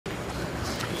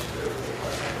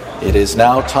It is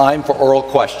now time for oral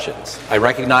questions. I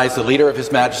recognize the Leader of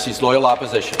His Majesty's Loyal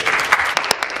Opposition.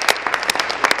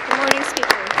 Good morning,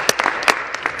 Speaker.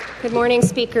 Good morning,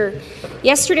 Speaker.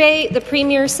 Yesterday, the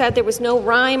Premier said there was no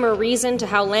rhyme or reason to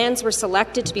how lands were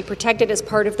selected to be protected as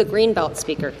part of the Greenbelt,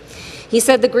 Speaker. He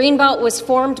said the Greenbelt was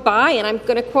formed by, and I'm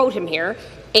going to quote him here,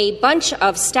 a bunch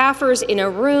of staffers in a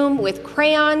room with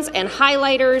crayons and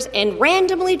highlighters and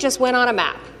randomly just went on a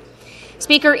map.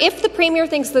 Speaker, if the Premier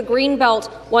thinks the Greenbelt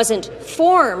wasn't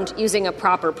formed using a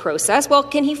proper process, well,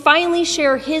 can he finally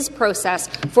share his process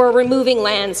for removing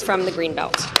lands from the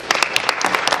Greenbelt?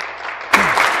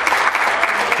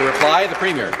 To reply, the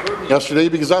Premier. Yesterday,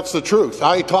 because that's the truth.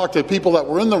 I talked to people that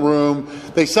were in the room.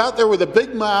 They sat there with a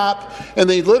big map, and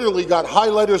they literally got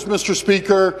highlighters, Mr.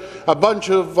 Speaker, a bunch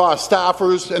of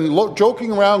staffers, and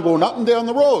joking around, going up and down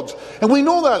the roads. And we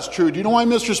know that's true. Do you know why,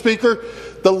 Mr. Speaker?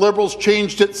 The Liberals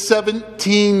changed it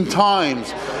 17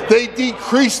 times. They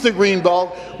decreased the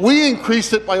Greenbelt. We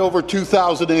increased it by over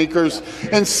 2,000 acres.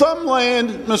 And some land,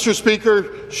 Mr.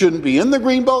 Speaker, shouldn't be in the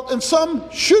Greenbelt, and some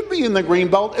should be in the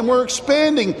Greenbelt, and we're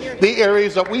expanding the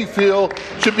areas that we feel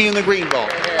should be in the Greenbelt.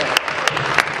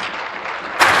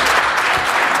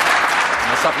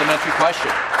 A supplementary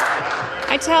question.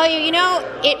 I tell you,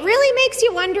 it really makes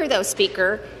you wonder, though,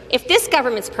 Speaker, if this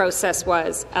government's process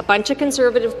was a bunch of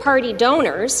Conservative Party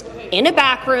donors in a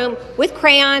back room with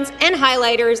crayons and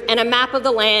highlighters and a map of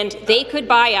the land they could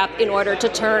buy up in order to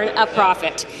turn a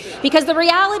profit. Because the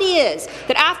reality is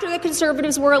that after the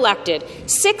Conservatives were elected,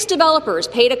 6 developers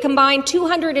paid a combined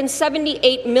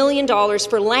 $278 million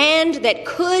for land that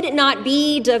could not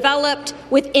be developed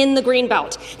within the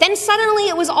Greenbelt. Then suddenly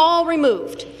it was all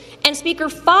removed. And, Speaker,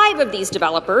 5 of these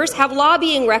developers have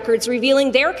lobbying records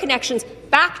revealing their connections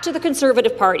back to the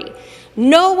Conservative Party.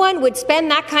 No one would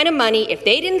spend that kind of money if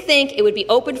they didn't think it would be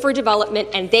open for development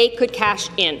and they could cash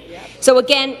in. So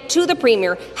again, to the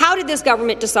Premier, how did this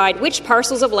government decide which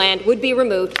parcels of land would be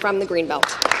removed from the Greenbelt?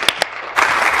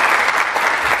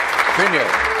 Premier.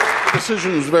 The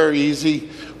decision was very easy.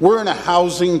 We're in a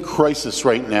housing crisis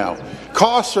right now.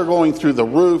 Costs are going through the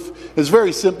roof. It's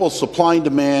very simple, supply and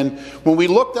demand. When we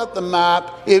looked at the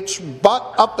map, it's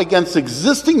butt up against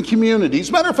existing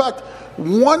communities. Matter of fact,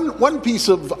 one piece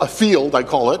of a field, I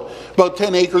call it, about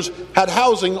 10 acres, had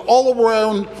housing all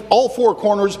around, all 4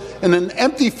 corners, and an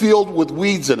empty field with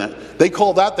weeds in it. They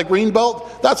call that the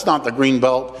Greenbelt. That's not the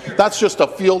Greenbelt. That's just a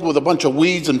field with a bunch of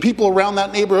weeds, and people around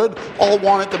that neighbourhood all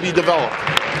want it to be developed.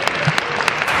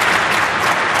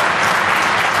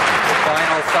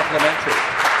 Supplementary.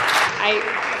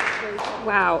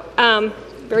 Wow.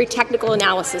 Very technical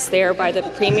analysis there by the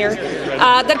Premier.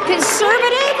 The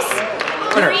Conservatives,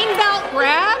 Greenbelt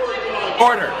grab.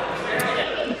 Order.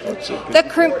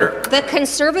 The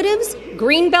Conservatives'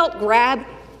 Greenbelt grab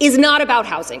is not about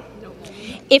housing.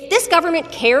 If this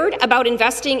government cared about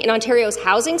investing in Ontario's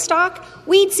housing stock,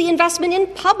 we'd see investment in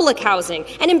public housing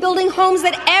and in building homes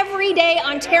that everyday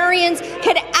Ontarians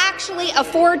could actually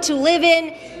afford to live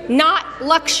in, not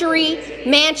luxury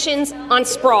mansions on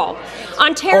sprawl.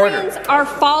 Ontarians are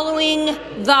following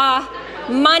the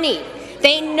money.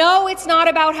 They know it's not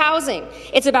about housing.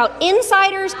 It's about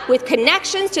insiders with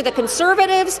connections to the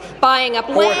Conservatives buying up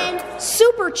land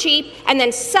super cheap and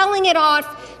then selling it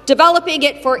off, developing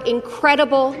it for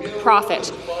incredible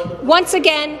profit. Once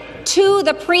again, to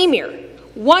the Premier,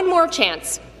 one more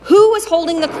chance. Who was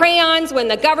holding the crayons when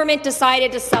the government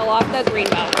decided to sell off the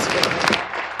Greenbelt?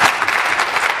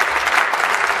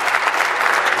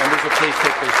 Members will please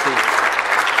take their seats.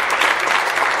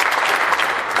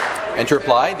 And to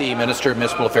reply, the Minister of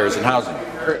Municipal Affairs and Housing.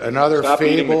 Another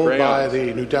fable by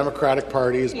the New Democratic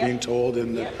Party is being told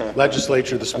in the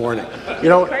legislature this morning.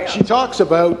 She talks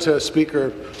about,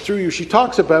 Speaker, through you, she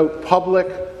talks about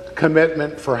public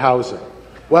commitment for housing.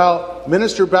 Well,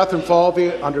 Minister Bethlen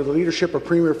Falvey, under the leadership of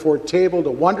Premier Ford, tabled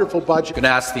a wonderful budget. I'm going to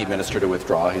ask the Minister to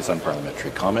withdraw his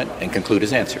unparliamentary comment and conclude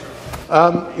his answer.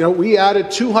 We added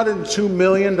 $202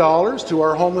 million to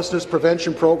our homelessness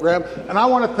prevention program, and I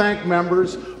want to thank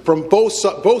members from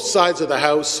both sides of the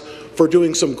House for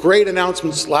doing some great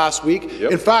announcements last week.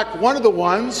 Yep. In fact, one of the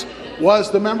ones was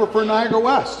the member for Niagara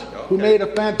West, who made a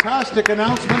fantastic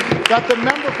announcement that the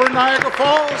member for Niagara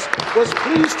Falls was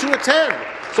pleased to attend.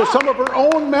 So some of her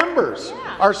own members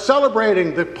are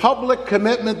celebrating the public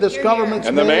commitment this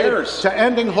government's made to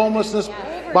ending homelessness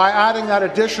by adding that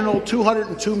additional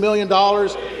 $202 million.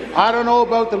 I don't know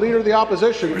about the Leader of the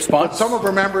Opposition, but some of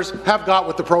her members have got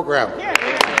with the program.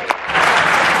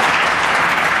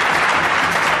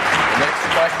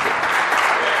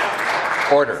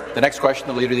 Order. The next question,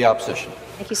 the Leader of the Opposition.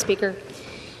 Thank you, Speaker.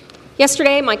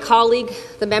 Yesterday, my colleague,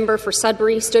 the member for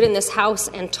Sudbury, stood in this House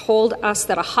and told us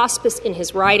that a hospice in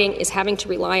his riding is having to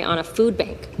rely on a food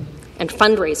bank and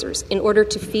fundraisers in order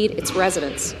to feed its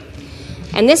residents.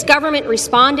 And this government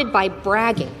responded by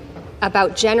bragging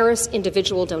about generous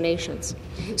individual donations.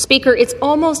 Speaker, it's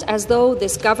almost as though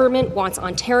this government wants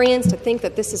Ontarians to think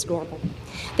that this is normal,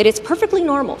 that it's perfectly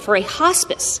normal for a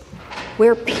hospice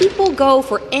where people go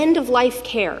for end-of-life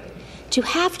care to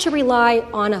have to rely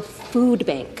on a food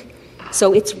bank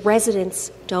so its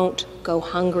residents don't go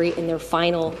hungry in their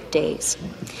final days.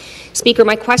 Speaker,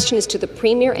 my question is to the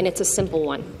Premier, and it's a simple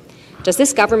one. Does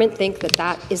this government think that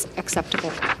that is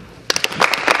acceptable?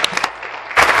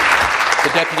 The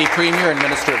Deputy Premier and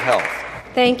Minister of Health.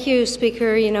 Thank you,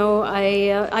 Speaker. You know,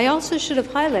 I also should have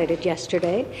highlighted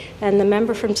yesterday, and the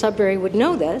member from Sudbury would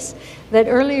know this, that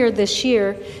earlier this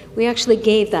year we actually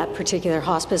gave that particular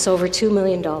hospice over $2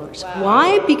 million. Wow.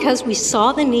 Why? Because we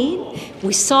saw the need,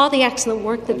 we saw the excellent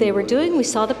work that they were doing, we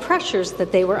saw the pressures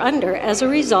that they were under as a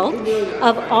result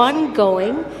of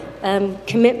ongoing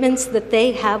commitments that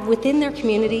they have within their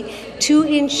community to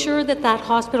ensure that that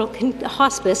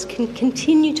hospice can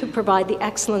continue to provide the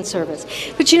excellent service.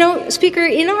 But you know, Speaker,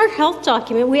 in our health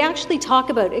document, we actually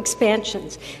talk about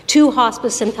expansions to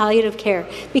hospice and palliative care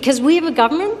because we have a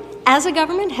government, as a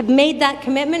government, have made that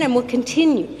commitment and will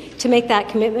continue to make that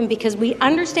commitment because we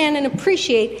understand and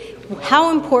appreciate how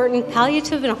important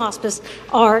palliative and hospice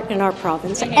are in our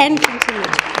province and continue.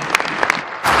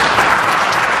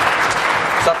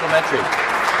 Supplementary.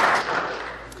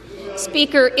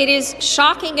 Speaker, it is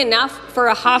shocking enough for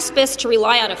a hospice to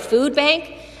rely on a food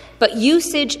bank, but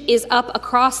usage is up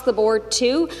across the board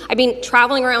too. I've been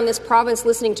traveling around this province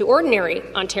listening to ordinary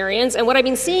Ontarians, and what I've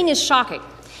been seeing is shocking.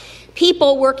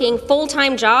 People working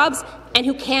full-time jobs and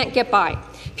who can't get by.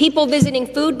 People visiting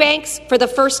food banks for the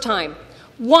first time.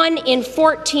 1 in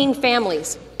 14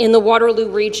 families in the Waterloo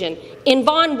region. In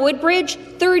Vaughan Woodbridge,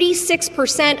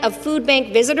 36% of food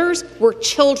bank visitors were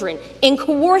children. In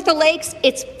Kawartha Lakes,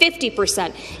 it's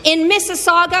 50%. In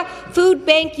Mississauga, food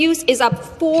bank use is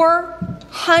up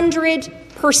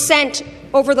 400%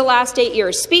 over the last 8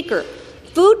 years. Speaker,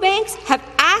 food banks have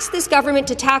asked this government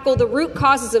to tackle the root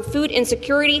causes of food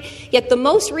insecurity, yet the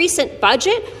most recent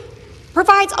budget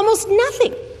provides almost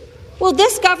nothing. Will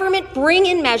this government bring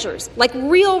in measures like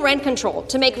real rent control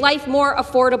to make life more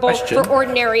affordable for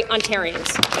ordinary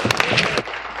Ontarians?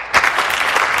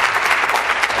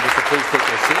 Members, please take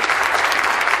their seats.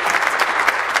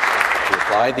 To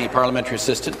reply, the parliamentary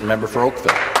assistant and member for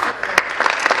Oakville.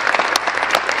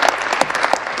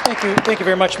 Thank you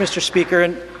very much, Mr. Speaker.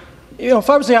 And you know, if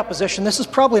I was the opposition, this is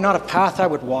probably not a path I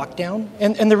would walk down.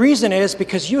 And the reason is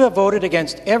because you have voted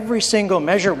against every single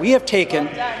measure we have taken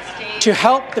to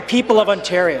help the people of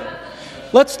Ontario.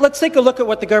 Let's take a look at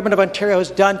what the Government of Ontario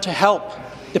has done to help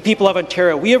the people of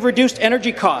Ontario. We have reduced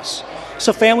energy costs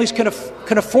so families can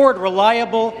afford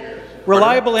reliable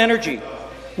energy.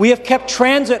 We have kept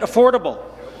transit affordable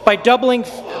by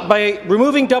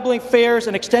removing doubling fares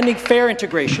and extending fare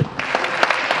integration.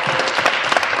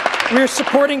 We are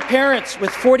supporting parents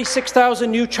with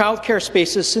 46,000 new childcare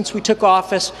spaces since we took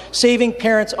office, saving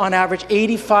parents on average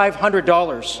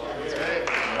 $8,500.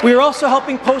 We are also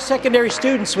helping post-secondary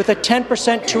students with a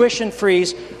 10% tuition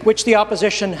freeze, which the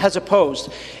opposition has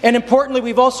opposed. And importantly,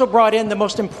 we've also brought in the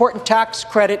most important tax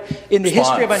credit in the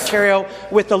history of Ontario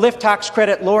with the LIFT tax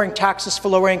credit, lowering taxes for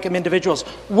lower-income individuals.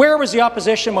 Where was the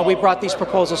opposition when we brought these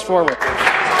proposals forward? And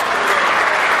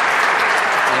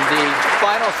the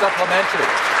final supplementary.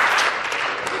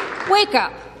 Wake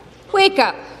up. Wake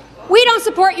up. We don't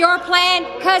support your plan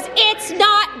because it's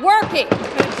not working.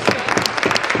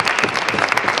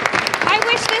 I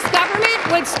wish this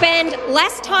government would spend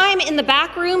less time in the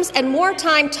back rooms and more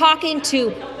time talking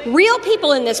to real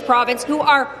people in this province who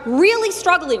are really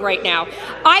struggling right now.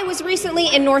 I was recently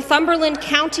in Northumberland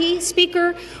County,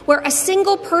 Speaker, where a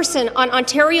single person on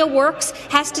Ontario Works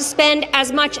has to spend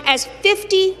as much as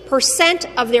 50%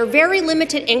 of their very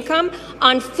limited income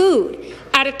on food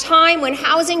at a time when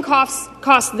housing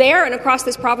costs there and across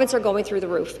this province are going through the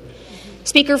roof.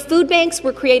 Speaker, food banks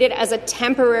were created as a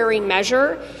temporary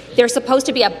measure. They're supposed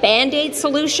to be a Band-Aid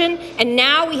solution, and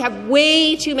now we have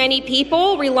way too many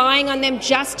people relying on them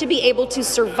just to be able to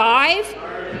survive.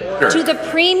 To the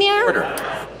Premier,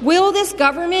 will this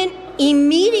government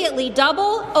immediately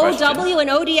double OW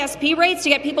and ODSP rates to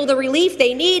get people the relief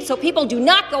they need so people do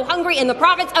not go hungry in the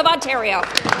province of Ontario?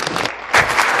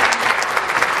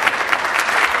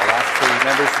 I'll ask the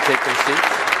members to take their seats.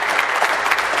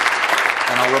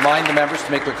 And I'll remind the members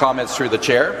to make their comments through the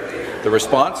chair. The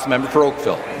response, member for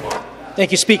Oakville.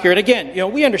 Thank you, Speaker. And again, you know,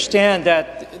 we understand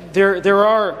that there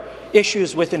are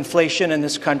issues with inflation in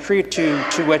this country,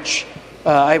 to which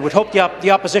I would hope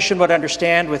the opposition would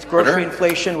understand, with grocery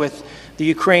inflation, with the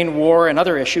Ukraine war and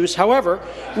other issues. However,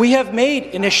 we have made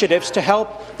initiatives to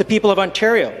help the people of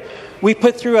Ontario. We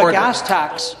put through a gas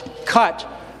tax cut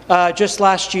just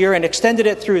last year and extended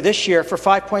it through this year for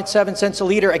 5.7 cents a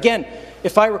litre. Again,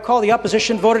 if I recall, the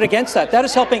opposition voted against that. That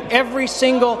is helping every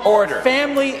single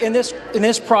family in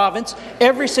this province,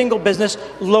 every single business,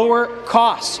 lower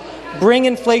costs, bring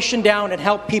inflation down, and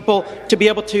help people to be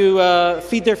able to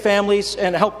feed their families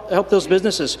and help those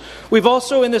businesses. We've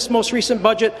also, in this most recent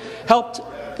budget, helped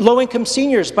low-income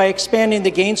seniors by expanding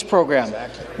the Gains program.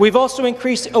 We've also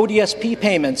increased ODSP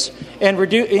payments and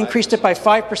increased it by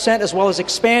 5%, as well as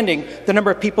expanding the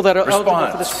number of people that are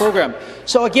eligible for this program.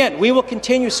 So again, we will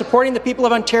continue supporting the people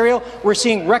of Ontario. We're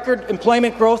seeing record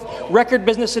employment growth, record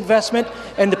business investment,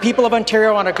 and the people of Ontario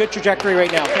are on a good trajectory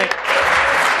right now. Thank you.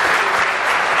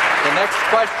 The next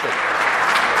question.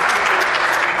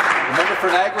 The member for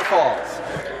Niagara Falls.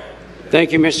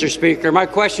 Thank you, Mr. Speaker. My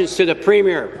question is to the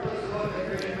Premier.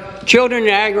 Children in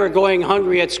Niagara are going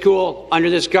hungry at school under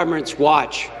this government's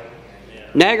watch.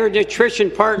 Niagara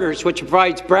Nutrition Partners, which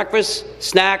provides breakfast,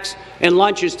 snacks, and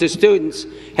lunches to students,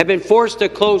 have been forced to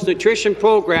close nutrition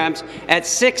programs at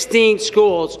 16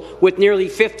 schools, with nearly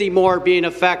 50 more being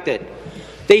affected.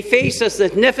 They face a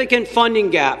significant funding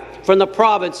gap from the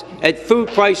province as food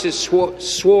prices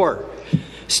soar.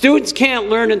 Students can't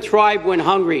learn and thrive when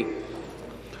hungry,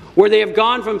 where they have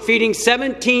gone from feeding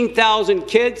 17,000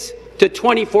 kids to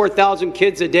 24,000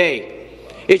 kids a day.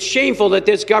 It's shameful that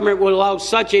this government will allow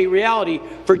such a reality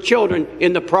for children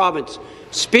in the province.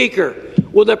 Speaker,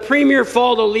 will the Premier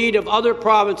follow the lead of other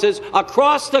provinces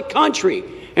across the country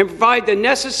and provide the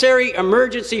necessary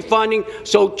emergency funding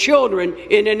so children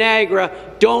in Niagara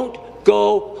don't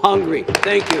go hungry?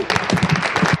 Thank you.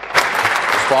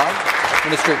 Respond.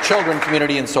 Minister of Children,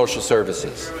 Community and Social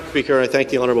Services. Speaker, I thank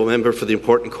the honourable member for the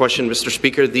important question. Mr.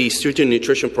 Speaker, the student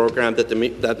nutrition program that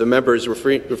the member is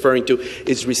referring to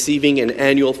is receiving an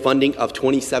annual funding of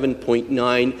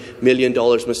 $27.9 million,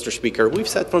 Mr. Speaker. We've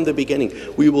said from the beginning,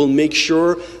 we will make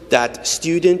sure that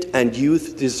student and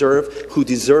youth who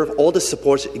deserve all the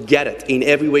supports get it in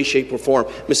every way, shape or form.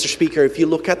 Mr. Speaker, if you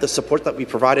look at the support that we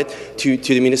provided to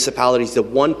the municipalities, the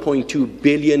 $1.2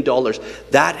 billion,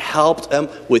 that helped them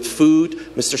with food,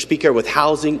 Mr. Speaker, with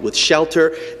housing, with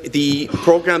shelter. The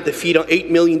program to feed on $8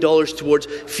 million towards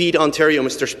Feed Ontario,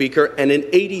 Mr. Speaker, and an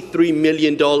 $83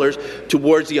 million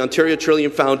towards the Ontario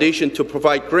Trillium Foundation to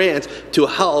provide grants to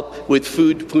help with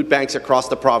food banks across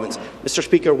the province. Mr.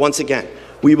 Speaker, once again,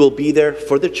 we will be there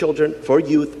for the children, for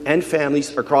youth and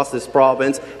families across this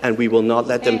province, and we will not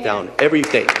let them down every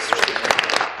day, Mr. Speaker.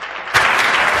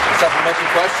 A supplementary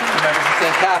question, the member for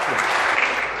St.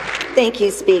 Catharines. Thank you,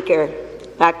 Speaker.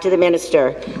 Back to the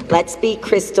Minister. Let's be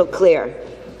crystal clear.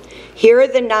 Here are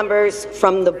the numbers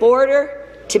from the border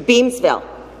to Beamsville.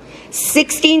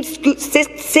 16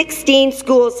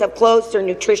 schools have closed their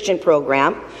nutrition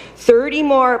program. 30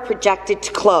 more are projected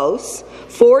to close.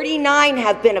 49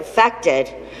 have been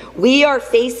affected. We are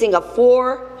facing a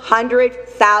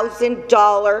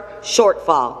 $400,000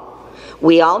 shortfall.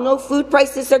 We all know food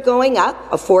prices are going up,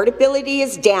 affordability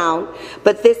is down,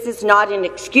 but this is not an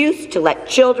excuse to let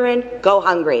children go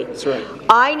hungry. That's right.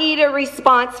 I need a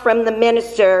response from the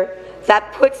minister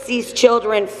that puts these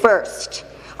children first.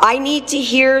 I need to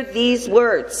hear these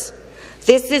words.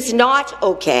 This is not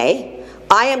okay.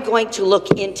 I am going to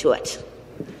look into it.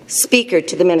 Speaker,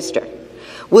 to the minister.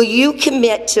 Will you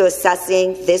commit to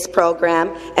assessing this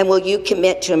program, and will you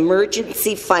commit to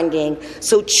emergency funding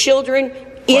so children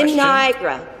in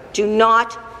Niagara do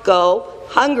not go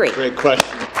hungry? Great question.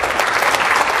 Once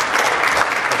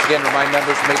again, remind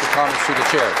members to make the comments through the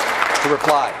chair. To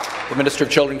reply, the Minister of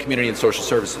Children, Community and Social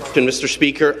Services. Mr.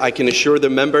 Speaker, I can assure the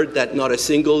member that not a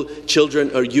single children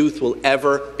or youth will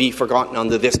ever be forgotten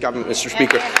under this government, Mr.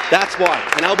 Speaker. That's why,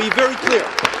 and I'll be very clear.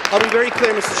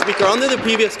 Mr. Speaker. Under the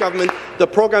previous government, the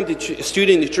program, the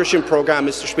student nutrition program,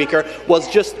 Mr. Speaker, was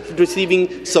just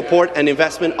receiving support and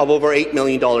investment of over $8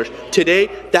 million. Today,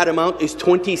 that amount is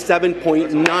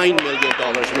 $27.9 million,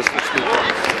 Mr. Speaker.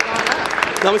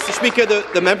 Now, Mr. Speaker,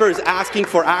 the member is asking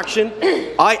for action.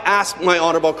 I asked my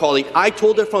honourable colleague, I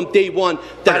told her from day one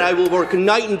that I will work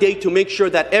night and day to make sure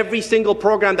that every single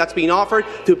program that's being offered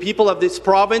to people of this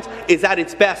province is at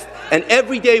its best, and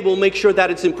every day we'll make sure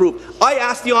that it's improved. I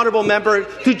asked the honourable member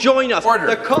to join us.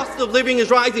 The cost of living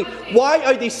is rising. Why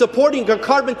are they supporting a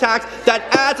carbon tax that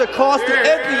adds a cost to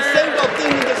every single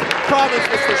thing in this province,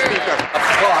 Mr. Speaker?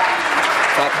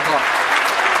 Stop the clock.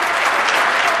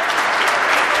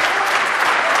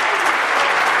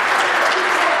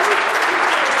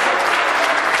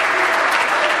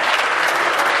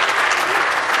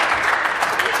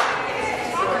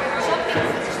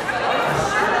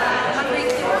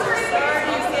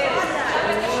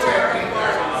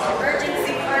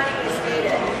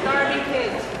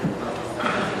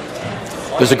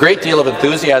 There's a great deal of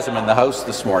enthusiasm in the House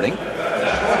this morning,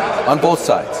 on both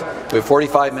sides. We have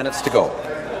 45 minutes to go.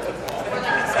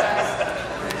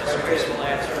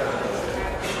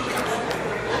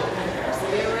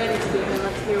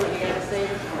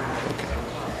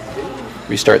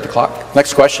 Restart the clock.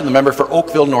 Next question, the member for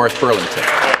Oakville North Burlington.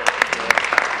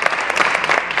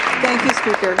 Thank you,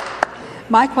 Speaker.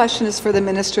 My question is for the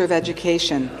Minister of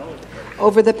Education.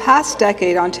 Over the past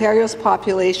decade, Ontario's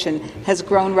population has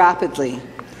grown rapidly.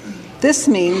 This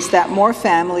means that more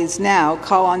families now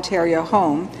call Ontario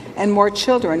home and more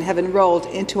children have enrolled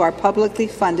into our publicly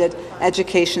funded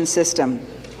education system.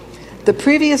 The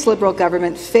previous Liberal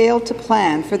government failed to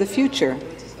plan for the future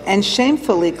and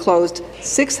shamefully closed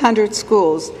 600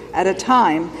 schools at a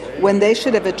time when they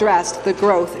should have addressed the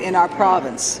growth in our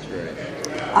province.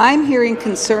 I'm hearing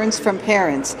concerns from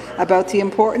parents about the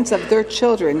importance of their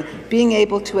children being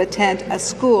able to attend a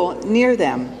school near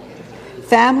them.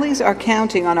 Families are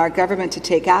counting on our government to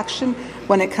take action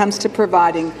when it comes to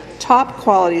providing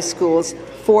top-quality schools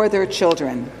for their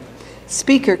children.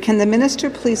 Speaker, can the minister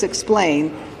please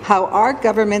explain how our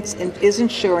government is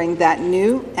ensuring that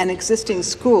new and existing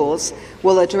schools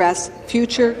will address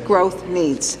future growth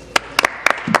needs?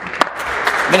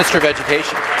 Minister of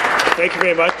Education. Thank you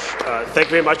very much. Thank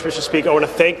you very much, Mr. Speaker. I want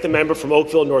to thank the member from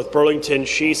Oakville, North Burlington.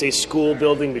 She's a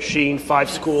school-building machine, 5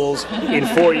 schools in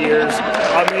 4 years.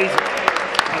 Amazing.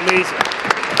 Amazing.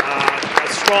 A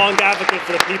strong advocate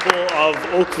for the people of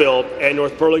Oakville and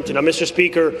North Burlington. Now, Mr.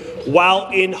 Speaker,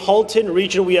 while in Halton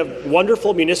Region we have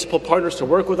wonderful municipal partners to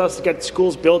work with us to get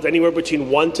schools built anywhere between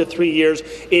 1 to 3 years,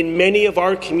 in many of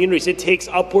our communities it takes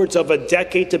upwards of a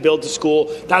decade to build a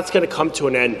school. That's going to come to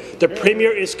an end. The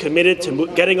Premier is committed to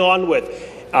getting on with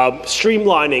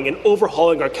streamlining and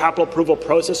overhauling our capital approval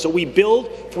process so we build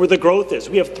for where the growth is.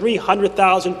 We have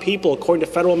 300,000 people, according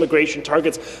to federal immigration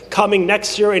targets, coming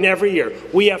next year and every year.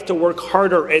 We have to work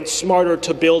harder and smarter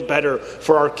to build better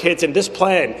for our kids. And this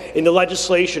plan in the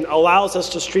legislation allows us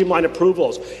to streamline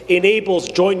approvals, enables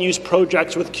joint use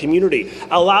projects with community,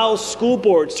 allows school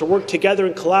boards to work together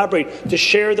and collaborate to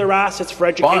share their assets for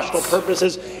educational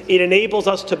purposes. It enables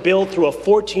us to build through a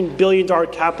 $14 billion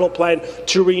capital plan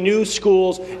to renew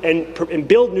schools and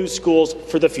build new schools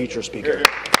for the future, Speaker.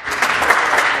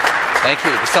 Thank you.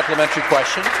 The supplementary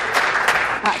question.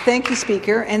 Thank you,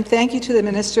 Speaker, and thank you to the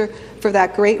Minister for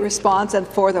that great response and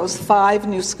for those 5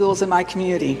 new schools in my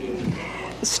community.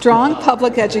 Strong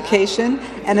public education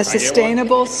and a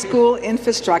sustainable school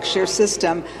infrastructure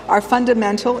system are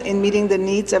fundamental in meeting the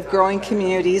needs of growing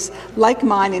communities like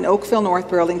mine in Oakville, North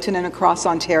Burlington, and across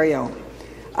Ontario.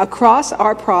 Across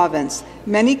our province,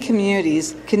 many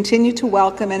communities continue to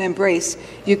welcome and embrace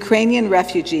Ukrainian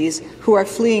refugees who are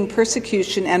fleeing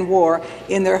persecution and war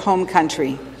in their home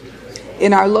country.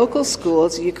 In our local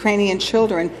schools, Ukrainian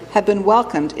children have been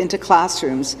welcomed into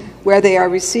classrooms where they are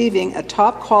receiving a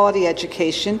top-quality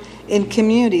education in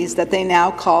communities that they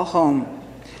now call home.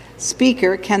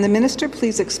 Speaker, can the minister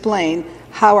please explain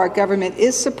how our government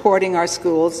is supporting our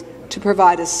schools to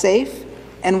provide a safe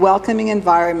and welcoming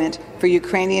environment for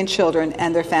Ukrainian children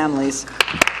and their families?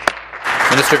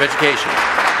 Minister of Education.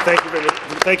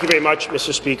 Thank you very much,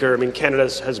 Mr. Speaker. I mean, Canada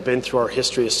has been through our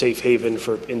history a safe haven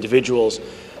for individuals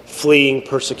fleeing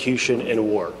persecution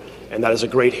and war. And that is a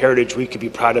great heritage we could be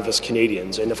proud of as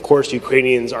Canadians. And of course,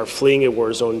 Ukrainians are fleeing a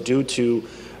war zone due to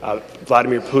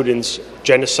Vladimir Putin's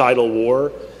genocidal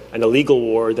war, an illegal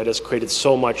war that has created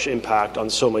so much impact on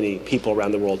so many people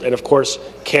around the world. And of course,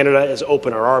 Canada has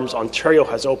opened our arms, Ontario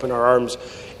has opened our arms,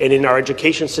 and in our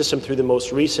education system through the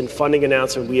most recent funding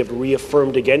announcement, we have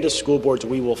reaffirmed again to school boards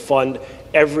we will fund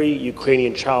every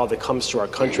Ukrainian child that comes to our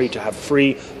country to have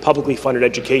free, publicly funded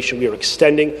education. We are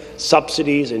extending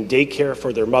subsidies and daycare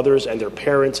for their mothers and their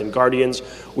parents and guardians.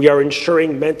 We are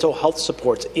ensuring mental health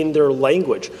supports in their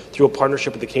language through a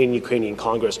partnership with the Canadian-Ukrainian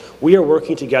Congress. We are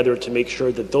working together to make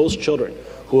sure that those children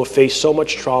who have faced so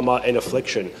much trauma and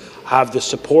affliction have the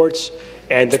supports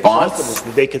and the confidence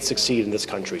that they can succeed in this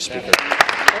country, Speaker.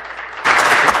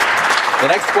 The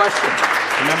next question,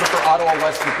 the member for Ottawa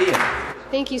West Nepean.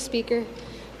 Thank you, Speaker.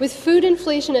 With food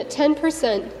inflation at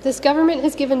 10%, this government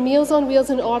has given Meals on Wheels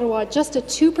in Ottawa just a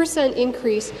 2%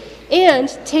 increase and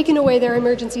taken away their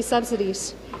emergency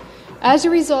subsidies. As a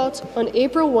result, on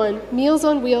April 1, Meals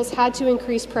on Wheels had to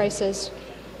increase prices.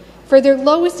 For their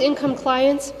lowest income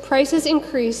clients, prices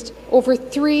increased over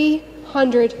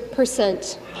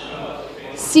 300%.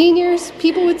 Seniors,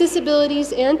 people with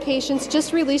disabilities, and patients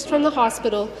just released from the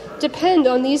hospital depend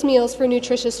on these meals for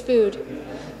nutritious food.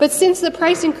 But since the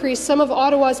price increase, some of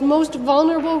Ottawa's most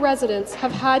vulnerable residents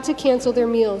have had to cancel their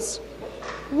meals.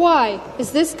 Why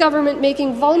is this government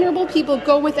making vulnerable people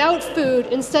go without food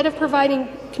instead of providing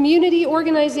community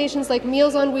organizations like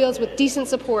Meals on Wheels with decent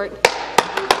support?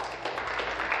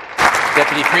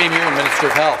 Deputy Premier and Minister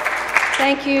of Health.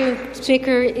 Thank you,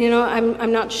 Speaker.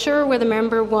 I'm not sure where the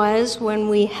member was when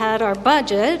we had our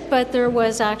budget, but there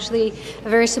was actually a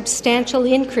very substantial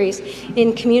increase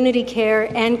in community care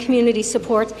and community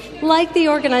support, like the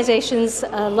organizations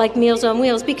like Meals on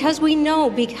Wheels, because we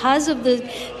know, because of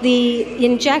the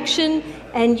injection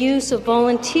and use of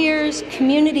volunteers,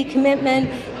 community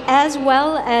commitment, as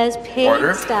well as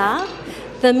paid staff,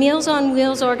 the Meals on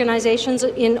Wheels organizations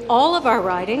in all of our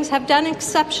ridings have done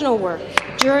exceptional work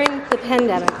during the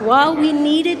pandemic while we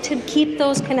needed to keep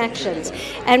those connections.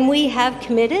 And we have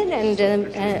committed, and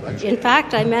in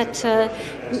fact, I met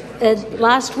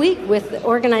last week with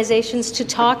organizations to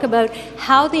talk about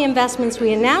how the investments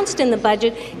we announced in the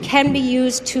budget can be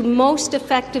used to most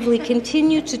effectively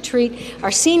continue to treat our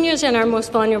seniors and our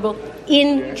most vulnerable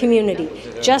in community,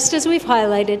 just as we've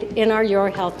highlighted in our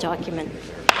Your Health document.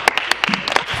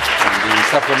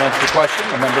 The supplementary question,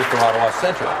 the member for Ottawa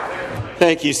Centre.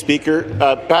 Thank you, Speaker.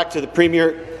 Back to the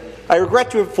Premier. I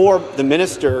regret to inform the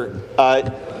Minister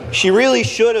she really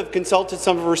should have consulted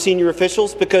some of her senior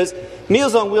officials, because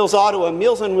Meals on Wheels Ottawa and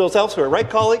Meals on Wheels elsewhere, right,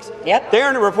 colleagues? Yep. They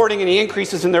aren't reporting any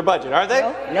increases in their budget, are they?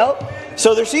 No.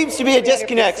 So there seems to be a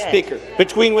disconnect, 100%. Speaker,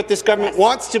 between what this government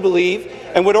wants to believe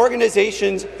and what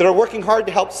organizations that are working hard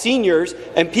to help seniors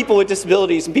and people with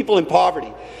disabilities and people in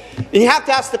poverty. And you have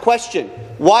to ask the question,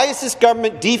 why is this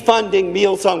government defunding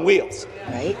Meals on Wheels?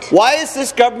 Right. Why is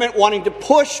this government wanting to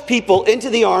push people into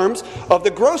the arms of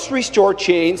the grocery store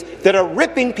chains that are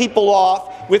ripping people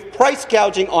off with price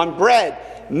gouging on bread,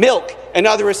 milk, and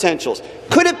other essentials?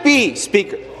 Could it be,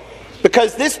 Speaker,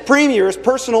 because this Premier is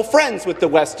personal friends with the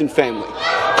Weston family?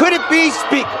 Could it be,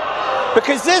 Speaker,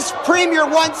 because this Premier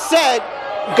once said,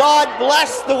 God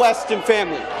bless the Weston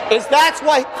family? Is that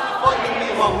why he's funding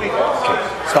Meals on Wheels?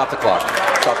 Okay. Stop the clock.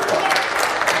 Stop the clock.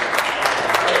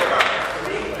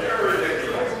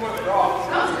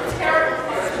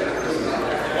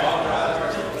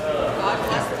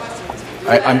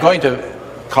 I'm going to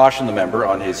caution the member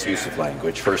on his use of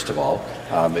language, first of all,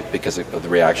 because of the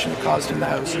reaction it caused in the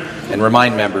House, and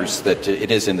remind members that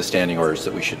it is in the standing orders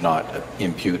that we should not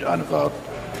impute unavowed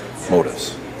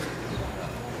motives.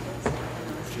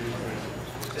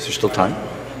 Is there still time?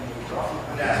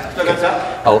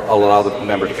 Okay. I'll allow the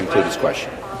member to conclude his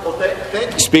question.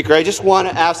 Thank you, Speaker. I just want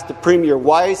to ask the Premier,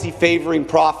 why is he favouring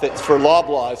profits for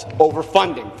Loblaws over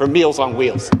funding for Meals on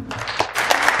Wheels?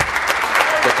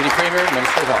 Deputy Premier,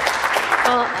 Minister of Health.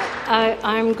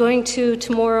 I'm going to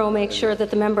tomorrow make sure that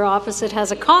the member opposite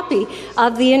has a copy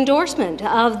of the endorsement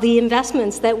of the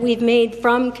investments that we've made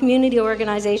from community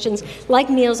organizations like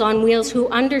Meals on Wheels, who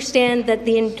understand that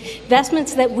the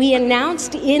investments that we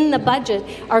announced in the budget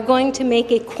are going to make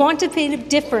a quantitative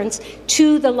difference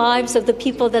to the lives of the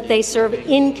people that they serve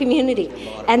in community.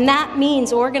 And that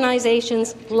means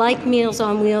organizations like Meals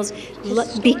on Wheels,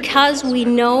 because we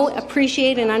know,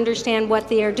 appreciate, and understand what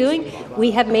they are doing,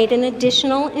 we have made an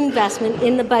additional investment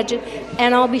in the budget,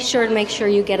 and I'll be sure to make sure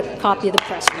you get a copy of the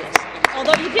press release.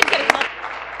 Although you did get a copy.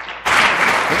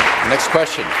 Next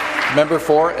question. Member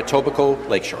for Etobicoke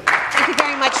Lakeshore. Thank you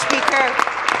very much, Speaker.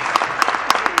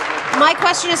 My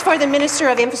question is for the Minister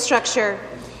of Infrastructure.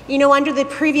 You know, under the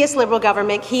previous Liberal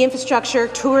government, key infrastructure,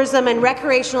 tourism and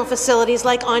recreational facilities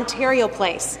like Ontario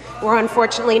Place were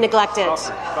unfortunately neglected.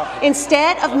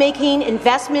 Instead of making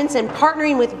investments and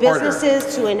partnering with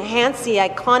businesses to enhance the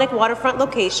iconic waterfront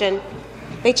location,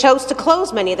 they chose to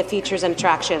close many of the features and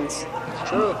attractions.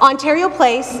 Ontario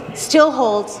Place still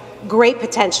holds great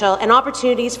potential and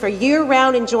opportunities for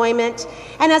year-round enjoyment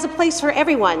and as a place for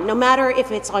everyone, no matter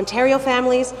if it's Ontario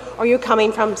families or you're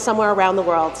coming from somewhere around the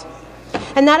world.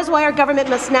 And that is why our government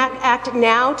must act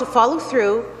now to follow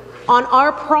through on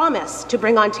our promise to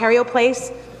bring Ontario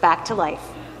Place back to life.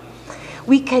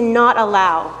 We cannot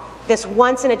allow this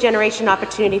once-in-a-generation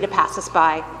opportunity to pass us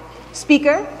by.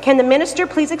 Speaker, can the minister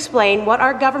please explain what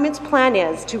our government's plan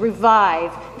is to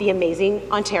revive the amazing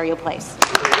Ontario Place?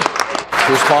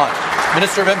 To respond,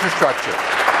 Minister of Infrastructure.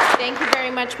 Thank you very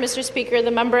much, Mr. Speaker.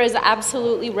 The member is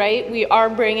absolutely right. We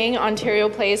are bringing Ontario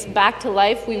Place back to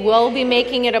life. We will be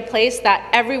making it a place that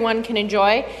everyone can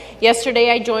enjoy.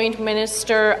 Yesterday, I joined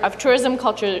Minister of Tourism,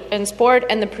 Culture and Sport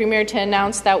and the Premier to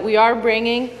announce that we are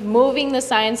moving the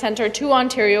Science Centre to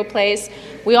Ontario Place.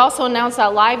 We also announced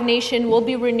that Live Nation will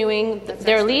be renewing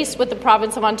their lease with the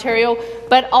province of Ontario,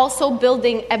 but also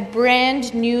building a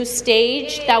brand new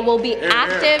stage that will be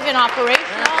active and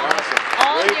operational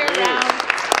all year round.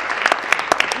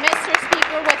 Mr.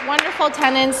 Speaker, with wonderful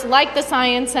tenants like the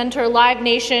Science Centre, Live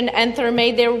Nation, and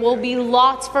Thermaid. There will be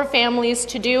lots for families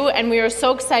to do, and we are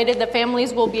so excited that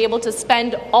families will be able to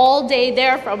spend all day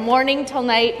there from morning till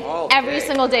night, every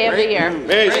single day of the year.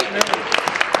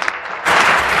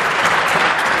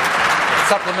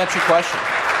 Supplementary question.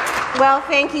 Well,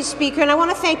 thank you, Speaker, and I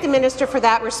want to thank the Minister for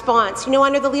that response. You know,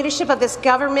 under the leadership of this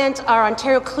government, our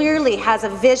Ontario clearly has a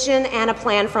vision and a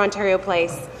plan for Ontario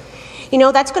Place. You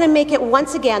know, that's going to make it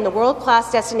once again the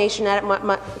world-class destination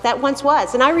that once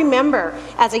was. And I remember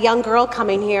as a young girl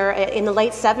coming here in the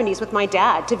late 70s with my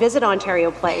dad to visit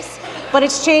Ontario Place. But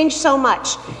it's changed so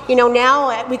much. You know,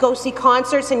 now we go see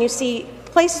concerts and you see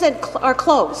places that are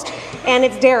closed and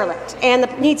it's derelict and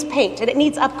it needs paint and it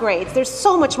needs upgrades. There's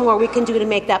so much more we can do to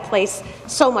make that place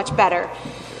so much better.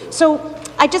 So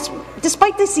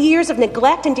despite these years of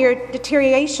neglect and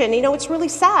deterioration, you know, it's really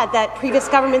sad that previous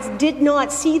governments did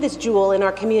not see this jewel in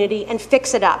our community and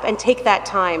fix it up and take that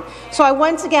time. So I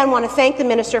once again want to thank the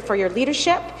Minister for your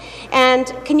leadership. And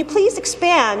can you please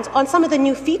expand on some of the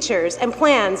new features and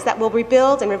plans that will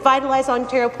rebuild and revitalize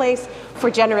Ontario Place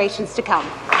for generations to come?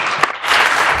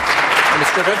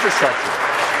 Minister of Infrastructure.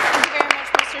 Thank you very much,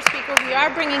 Mr. Speaker. We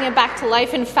are bringing it back to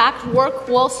life. In fact, work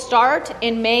will start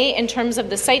in May in terms of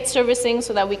the site servicing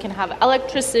so that we can have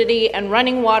electricity and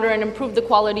running water and improve the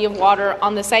quality of water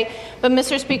on the site. But,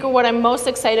 Mr. Speaker, what I'm most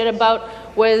excited about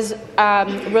was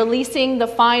releasing the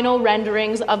final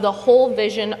renderings of the whole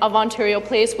vision of Ontario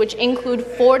Place, which include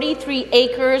 43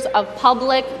 acres of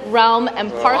public realm and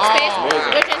park space,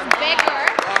 which is bigger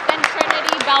than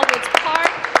Trinity Bellwoods Park.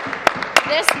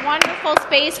 This wonderful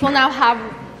space will now have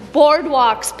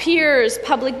boardwalks, piers,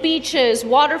 public beaches,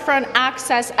 waterfront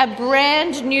access, a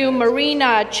brand new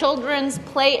marina, children's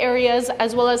play areas,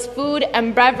 as well as food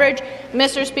and beverage.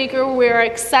 Mr. Speaker, we are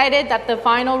excited that the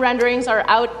final renderings are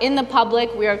out in the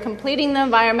public. We are completing the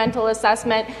environmental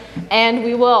assessment, and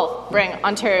we will bring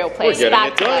Ontario Place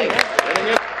back to life.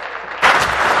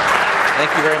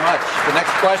 Thank you very much. The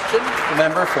next question, the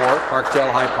member for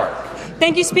Parkdale High Park.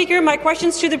 Thank you, Speaker. My question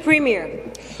is to the Premier.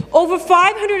 Over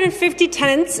 550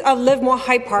 tenants of Livermore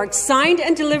High Park signed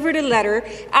and delivered a letter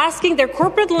asking their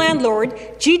corporate landlord,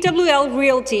 GWL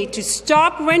Realty, to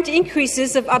stop rent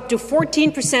increases of up to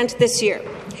 14% this year.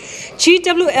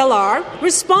 GWLR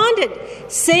responded,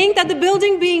 saying that the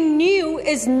building being new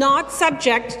is not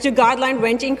subject to guideline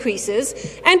rent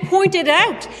increases, and pointed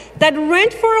out that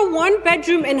rent for a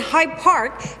one-bedroom in High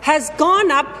Park has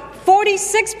gone up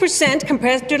 46%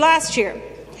 compared to last year.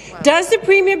 Does the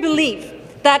Premier believe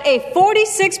that a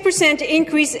 46%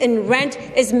 increase in rent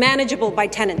is manageable by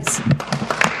tenants?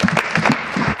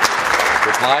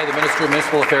 Reply, the Minister of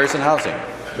Municipal Affairs and Housing.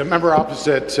 The member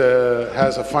opposite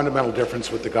has a fundamental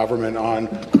difference with the government on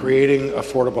creating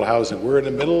affordable housing. We're in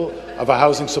the middle of a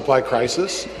housing supply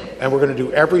crisis, and we're going to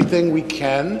do everything we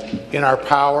can in our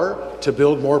power to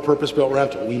build more purpose-built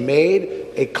rental. We made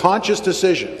a conscious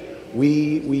decision.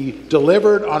 We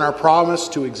delivered on our promise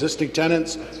to existing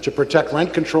tenants to protect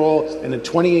rent control, and in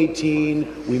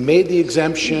 2018 we made the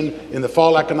exemption in the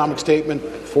fall economic statement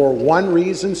for one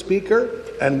reason, Speaker,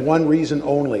 and one reason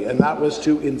only, and that was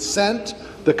to incent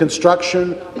the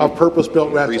construction of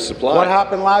purpose-built rental. What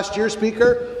happened last year,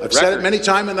 Speaker? I've said it many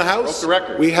times in the House.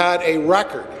 We had a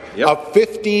record of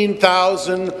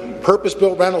 15,000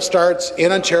 purpose-built rental starts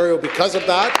in Ontario because of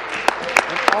that,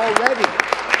 and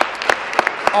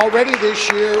Already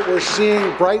this year, we're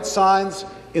seeing bright signs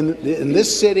in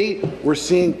this city. We're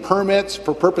seeing permits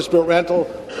for purpose-built rental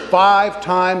 5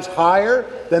 times higher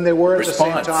than they were at the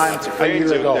same time a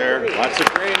year ago. Lots of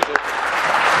cranes.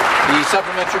 The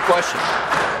supplementary question.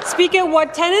 Speaker,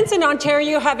 what tenants in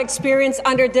Ontario have experienced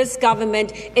under this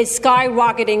government is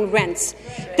skyrocketing rents.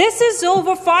 This is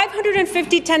over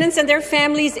 550 tenants and their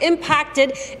families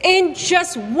impacted in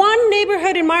just one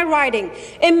neighbourhood in my riding.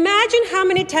 Imagine how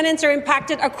many tenants are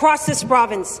impacted across this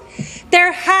province.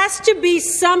 There has to be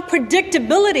some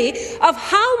predictability of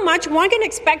how much one can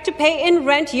expect to pay in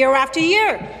rent year after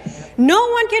year. No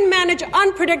one can manage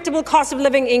unpredictable cost of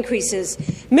living increases.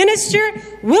 Minister,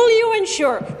 will you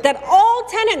ensure that all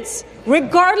tenants,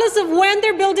 regardless of when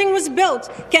their building was built,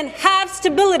 can have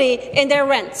stability in their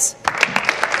rents?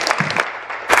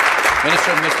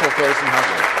 Minister of Municipal Affairs and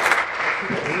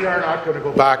Housing. We are not going to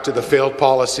go back to the failed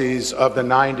policies of the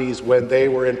 90s when they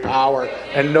were in power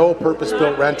and no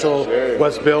purpose-built rental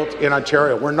was built in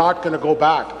Ontario. We're not going to go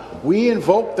back. We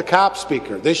invoked the cap,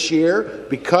 Speaker, this year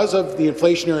because of the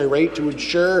inflationary rate to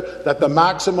ensure that the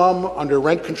maximum under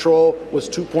rent control was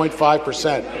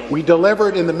 2.5%. We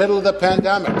delivered in the middle of the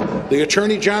pandemic. The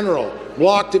Attorney General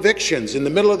blocked evictions in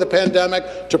the middle of the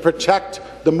pandemic to protect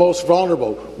the most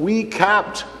vulnerable. We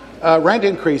capped rent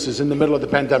increases in the middle of the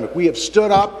pandemic. We have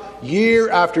stood up year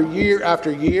after year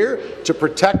after year to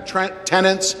protect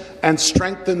tenants and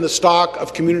strengthen the stock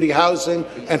of community housing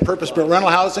and purpose-built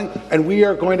rental housing, and we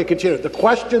are going to continue. The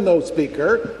question, though,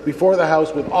 Speaker, before the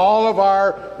House, with all of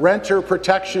our renter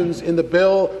protections in the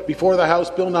bill before the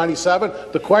House, Bill 97,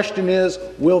 the question is,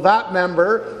 will that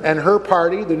member and her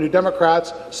party, the New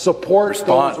Democrats, support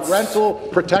those rental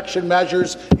protection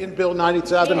measures in Bill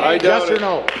 97? Yes or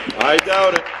no? I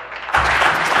doubt it.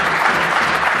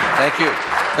 Thank you.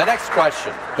 The next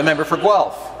question, the member for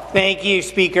Guelph. Thank you,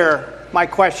 Speaker. My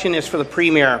question is for the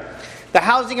Premier. The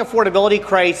housing affordability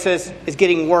crisis is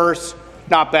getting worse,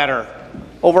 not better.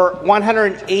 Over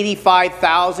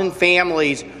 185,000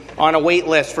 families on a wait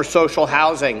list for social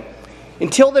housing.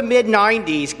 Until the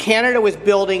mid-90s, Canada was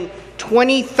building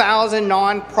 20,000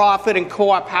 non-profit and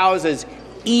co-op houses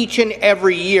each and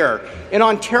every year. In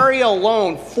Ontario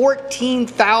alone,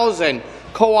 14,000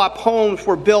 co-op homes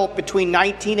were built between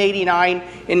 1989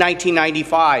 and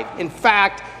 1995. In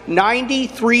fact,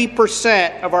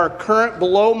 93% of our current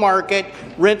below-market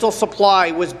rental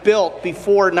supply was built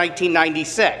before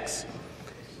 1996.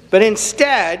 But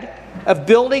instead of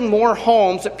building more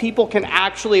homes that people can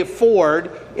actually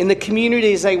afford in the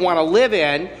communities they want to live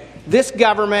in, this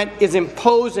government is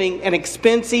imposing an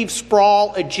expensive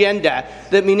sprawl agenda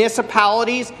that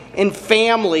municipalities and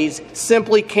families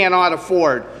simply cannot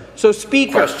afford. So,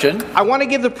 Speaker, I want to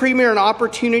give the Premier an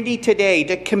opportunity today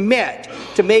to commit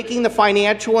to making the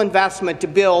financial investment to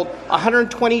build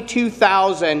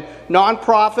 122,000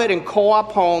 nonprofit and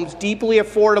co-op homes deeply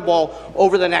affordable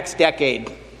over the next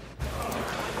decade.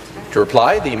 To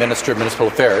reply, the Minister of Municipal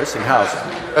Affairs and Housing.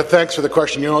 Thanks for the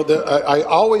question. You know, I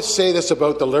always say this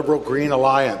about the Liberal-Green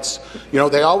Alliance. You know,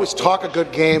 they always talk a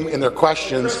good game in their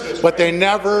questions, but they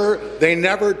never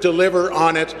deliver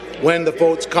on it when the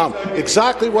votes come.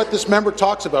 Exactly what this member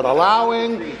talks about,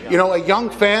 allowing, you know, a young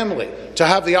family to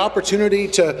have the opportunity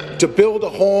to build a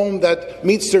home that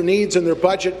meets their needs and their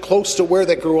budget close to where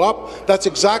they grew up. That's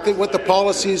exactly what the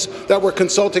policies that we're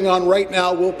consulting on right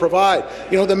now will provide.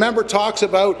 You know, the member talks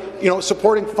about, you know,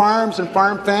 supporting farms and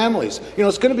farm families. You know,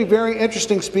 it's going to be very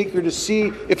interesting, Speaker, to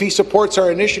see if he supports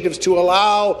our initiatives to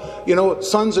allow, you know,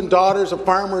 sons and daughters of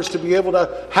farmers to be able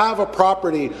to have a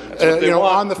property, you know,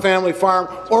 on the family farm,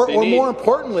 or more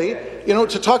importantly, you know,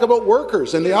 to talk about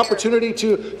workers and the opportunity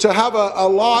to have a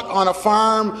lot on a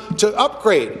farm to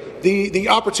upgrade, the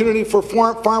opportunity for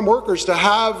farm workers to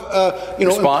have, you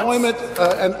know, employment,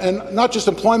 and not just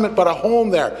employment, but a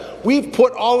home there. We've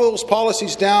put all of those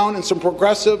policies down in some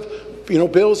progressive, you know,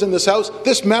 bills in this House.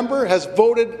 This member has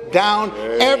voted down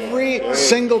every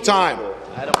single time.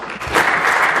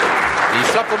 The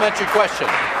supplementary question.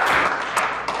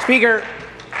 Speaker,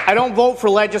 I don't vote for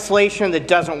legislation that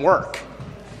doesn't work.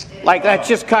 Like, that's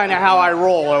just kind of how I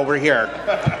roll over here.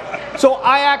 So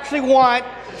I actually want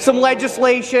some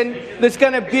legislation that's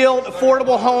going to build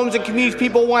affordable homes and communities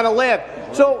people want to live.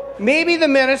 So maybe the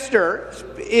minister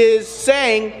is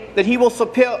saying that he will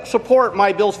support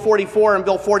my Bills 44 and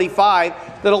Bill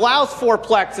 45 that allows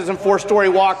fourplexes and four-story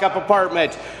walk-up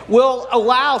apartments, will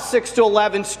allow 6 to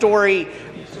 11-story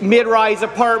mid-rise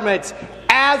apartments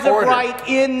as of right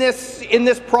in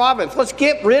this province. Let's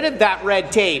get rid of that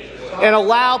red tape and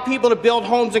allow people to build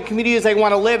homes and communities they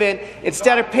want to live in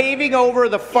instead of paving over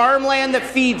the farmland that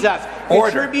feeds us,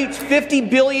 contributes $50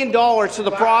 billion to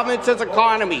the province's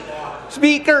economy.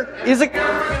 Speaker, is it...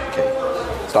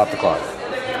 Stop the clock.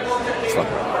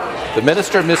 The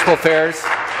Minister of Municipal Affairs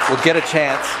will get a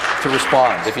chance to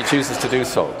respond if he chooses to do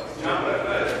so.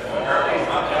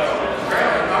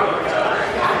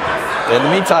 In the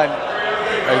meantime,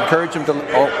 I encourage him to...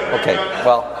 Oh, okay.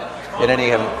 Well, in any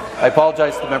event, I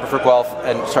apologize to the member for Guelph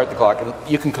and start the clock, and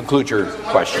you can conclude your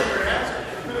question.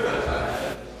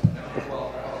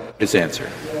 His answer.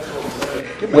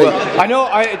 I know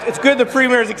it's good the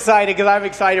Premier is excited because I'm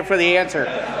excited for the answer.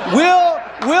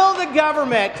 Will the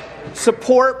government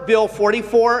support Bill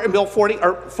 44 and Bill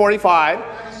 45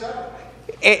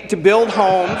 to build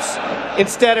homes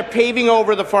instead of paving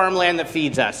over the farmland that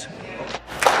feeds us?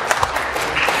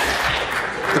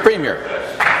 The Premier.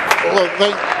 Well,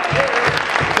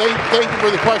 thank you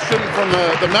for the question from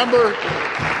the member.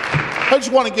 I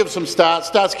just want to give some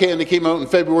stats. Stats Canada came out in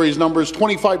February's numbers,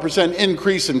 25%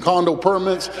 increase in condo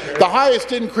permits, the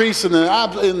highest increase in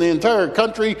the entire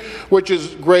country, which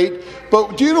is great.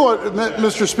 But do you know what,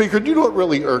 Mr. Speaker, do you know what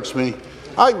really irks me?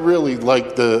 I really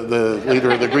like the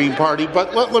leader of the Green Party,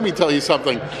 but let me tell you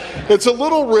something. It's a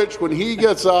little rich when he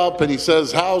gets up and he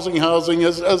says housing,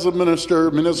 as the Minister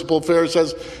of Municipal Affairs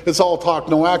says, it's all talk,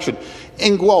 no action.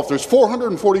 In Guelph, there's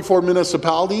 444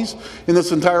 municipalities in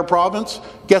this entire province.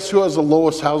 Guess who has the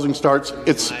lowest housing starts?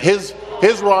 It's his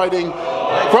riding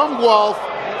from Guelph.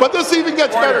 But this even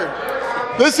gets better.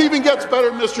 This even gets better,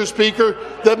 Mr. Speaker.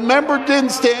 The member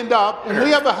didn't stand up, and we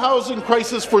have a housing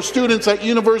crisis for students at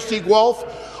University of Guelph.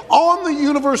 On the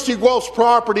University of Guelph's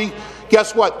property,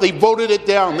 guess what? They voted it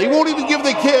down. They won't even give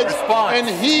the kids, and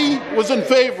he was in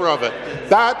favor of it.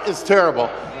 That is terrible.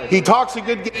 He talks a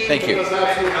good game. Thank you.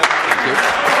 Thank you.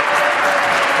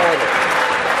 Order.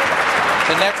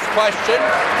 The next question.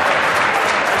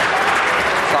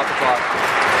 Stop the clock.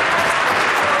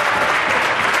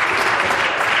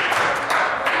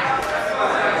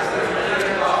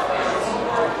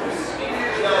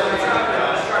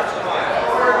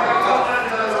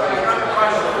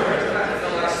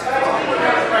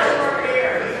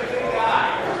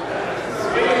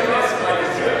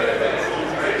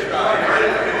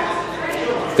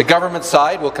 The government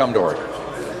side will come to order. Okay.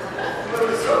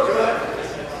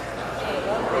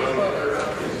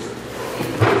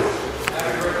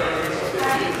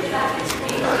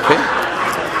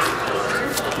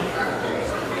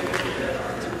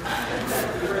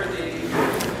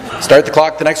 Start the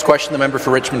clock. The next question, the member for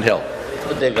Richmond Hill.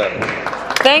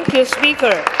 Thank you,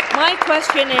 Speaker. My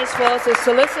question is for the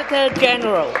Solicitor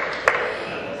General.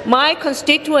 My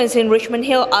constituents in Richmond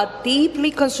Hill are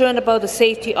deeply concerned about the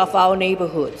safety of our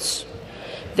neighbourhoods.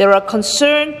 There are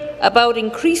concerns about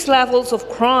increased levels of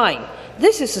crime.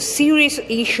 This is a serious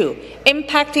issue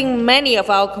impacting many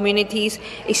of our communities,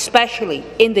 especially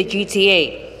in the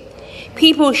GTA.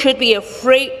 People should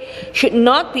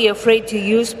not be afraid to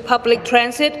use public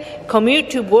transit, commute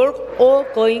to work, or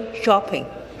going shopping.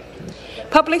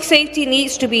 Public safety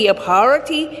needs to be a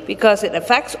priority because it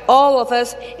affects all of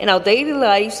us in our daily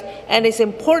lives and is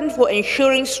important for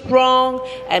ensuring strong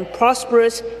and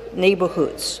prosperous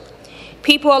neighbourhoods.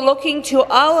 People are looking to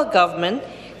our government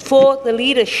for the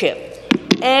leadership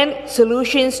and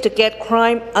solutions to get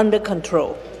crime under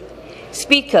control.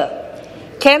 Speaker,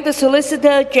 can the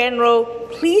Solicitor General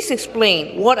please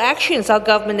explain what actions our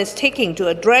government is taking to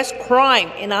address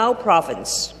crime in our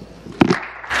province?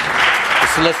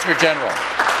 Solicitor General.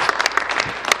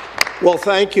 Well,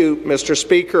 thank you, Mr.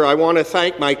 Speaker. I want to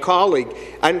thank my colleague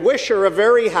and wish her a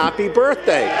very happy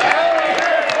birthday.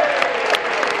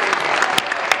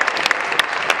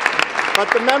 But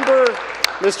the member,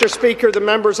 Mr. Speaker, the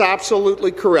member is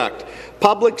absolutely correct.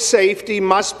 Public safety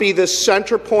must be the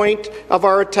centre point of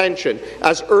our attention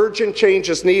as urgent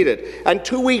change is needed. And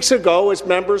 2 weeks ago, as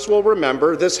members will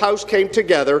remember, this House came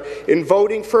together in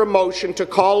voting for a motion to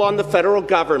call on the federal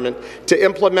government to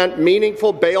implement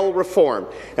meaningful bail reform.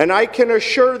 And I can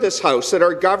assure this House that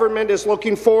our government is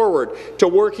looking forward to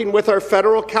working with our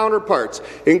federal counterparts,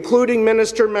 including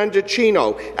Minister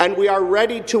Mendicino, and we are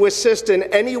ready to assist in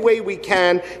any way we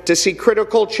can to see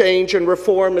critical change and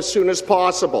reform as soon as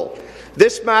possible.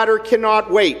 This matter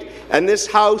cannot wait, and this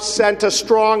House sent a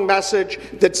strong message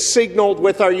that signalled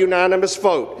with our unanimous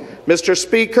vote. Mr.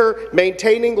 Speaker,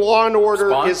 maintaining law and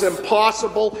order is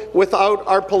impossible without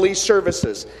our police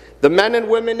services. The men and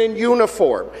women in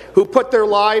uniform who put their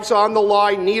lives on the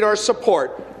line need our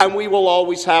support, and we will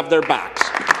always have their backs.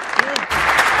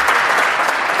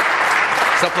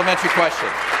 Supplementary question.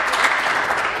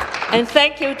 And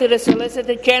thank you to the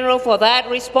Solicitor General for that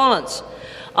response.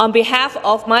 On behalf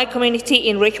of my community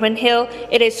in Richmond Hill,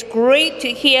 it is great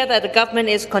to hear that the government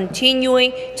is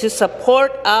continuing to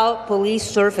support our police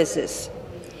services.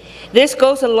 This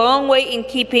goes a long way in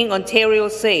keeping Ontario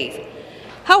safe.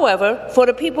 However, for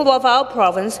the people of our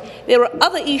province, there are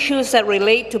other issues that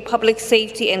relate to public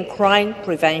safety and crime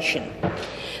prevention.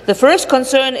 The first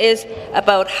concern is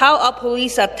about how our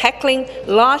police are tackling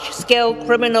large-scale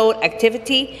criminal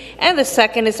activity, and the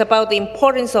second is about the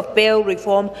importance of bail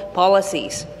reform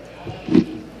policies.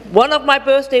 One of my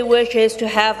birthday wishes is to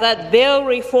have that bail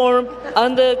reform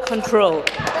under control.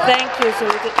 Thank you,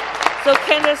 Solicitor. So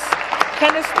can the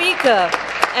Speaker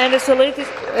and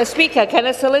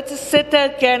the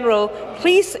Solicitor General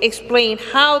please explain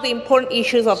how the important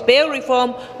issues of bail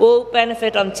reform will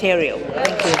benefit Ontario?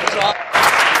 Thank you.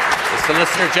 The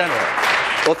Solicitor General.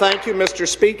 Well, thank you, Mr.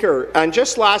 Speaker. And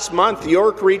just last month,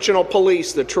 York Regional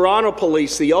Police, the Toronto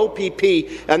Police, the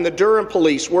OPP, and the Durham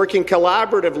Police, working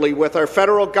collaboratively with our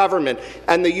federal government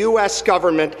and the U.S.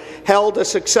 government, held a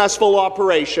successful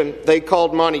operation they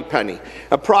called Moneypenny.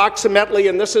 Approximately,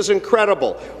 and this is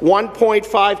incredible,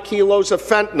 1.5 kilos of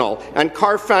fentanyl and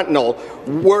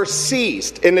carfentanil were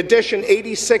seized. In addition,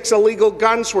 86 illegal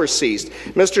guns were seized.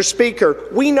 Mr. Speaker,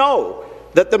 we know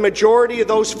that the majority of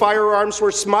those firearms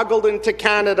were smuggled into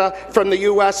Canada from the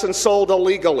U.S. and sold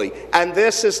illegally, and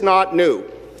this is not new.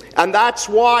 And that's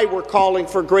why we're calling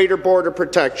for greater border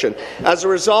protection. As a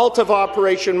result of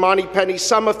Operation Moneypenny,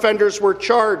 some offenders were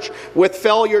charged with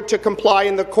failure to comply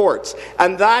in the courts,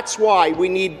 and that's why we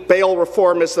need bail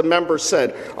reform, as the member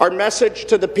said. Our message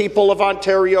to the people of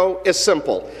Ontario is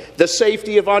simple. The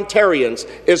safety of Ontarians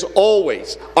is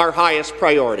always our highest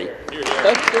priority.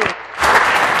 Thank you.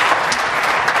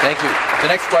 Thank you. The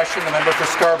next question, the member for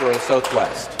Scarborough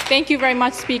Southwest. Thank you very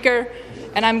much, Speaker.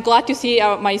 And I'm glad to see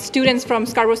my students from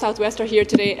Scarborough Southwest are here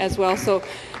today as well. So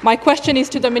my question is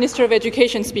to the Minister of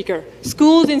Education, Speaker.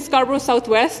 Schools in Scarborough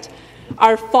Southwest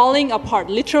are falling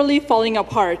apart, literally falling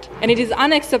apart. And it is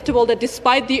unacceptable that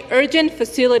despite the urgent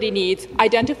facility needs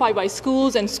identified by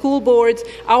schools and school boards,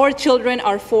 our children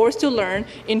are forced to learn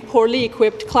in poorly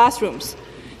equipped classrooms.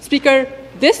 Speaker,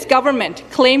 this government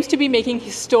claims to be making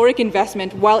historic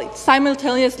investment while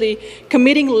simultaneously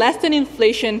committing less than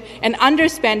inflation and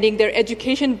underspending their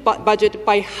education budget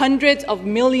by hundreds of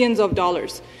millions of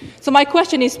dollars. So my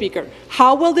question is, Speaker,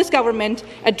 how will this government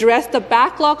address the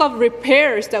backlog of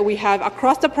repairs that we have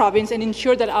across the province and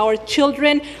ensure that our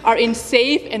children are in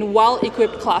safe and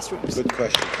well-equipped classrooms? Good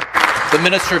question. The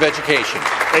Minister of Education.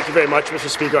 Thank you very much, Mr.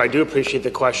 Speaker. I do appreciate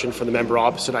the question from the member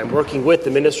opposite. I'm working with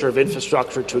the Minister of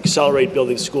Infrastructure to accelerate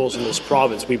building schools in this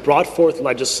province. We brought forth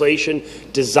legislation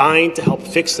designed to help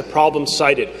fix the problem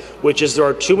cited, which is there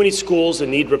are too many schools that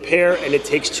need repair and it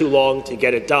takes too long to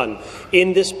get it done.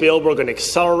 In this bill, we're going to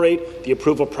accelerate the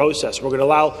approval process. We're going to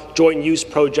allow joint use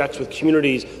projects with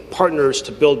communities, partners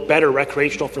to build better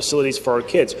recreational facilities for our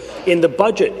kids. In the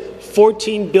budget,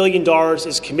 $14 billion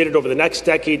is committed over the next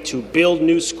decade to build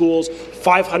new schools,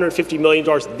 $550 million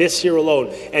this year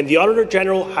alone. And the Auditor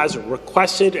General has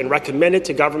requested and recommended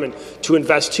to government to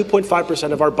invest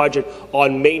 2.5% of our budget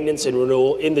on maintenance and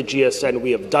renewal in the GSN.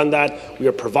 We have done that. We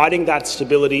are providing that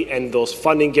stability and those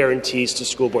funding guarantees to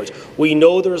school boards. We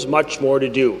know there's much more to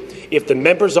do. If the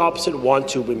members opposite want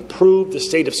to improve the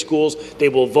state of schools, they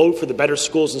will vote for the Better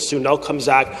Schools and Student Outcomes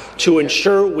Act to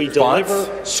ensure we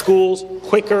deliver schools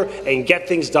quicker and get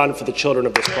things done for the children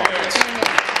of this province.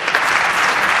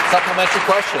 Supplementary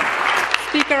question.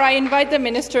 Speaker, I invite the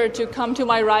minister to come to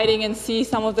my riding and see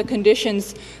some of the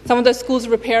conditions. Some of the schools'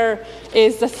 repair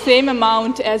is the same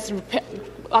amount as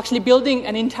actually building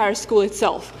an entire school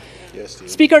itself. Yes,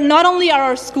 Speaker, not only are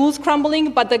our schools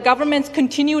crumbling, but the government's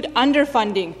continued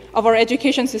underfunding of our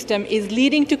education system is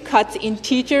leading to cuts in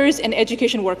teachers and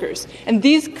education workers. And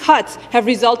these cuts have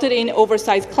resulted in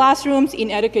oversized classrooms,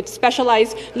 inadequate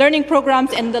specialized learning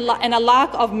programs, and a lack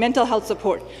of mental health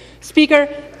support. Speaker,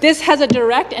 this has a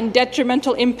direct and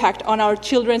detrimental impact on our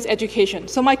children's education.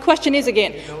 So my question is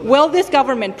again, will this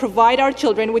government provide our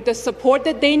children with the support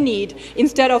that they need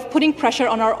instead of putting pressure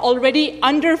on our already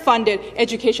underfunded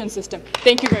education system?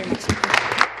 Thank you very much.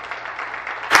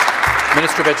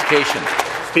 Minister of Education.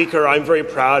 Speaker, I'm very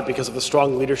proud because of the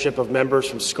strong leadership of members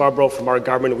from Scarborough, from our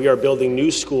government. We are building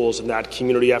new schools in that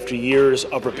community after years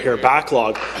of repair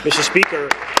backlog. Mr. Speaker,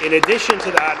 in addition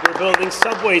to that, we're building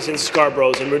subways in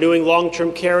Scarborough and renewing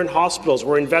long-term care in hospitals.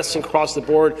 We're investing across the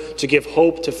board to give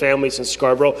hope to families in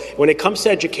Scarborough. When it comes to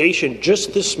education,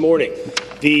 just this morning,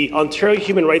 the Ontario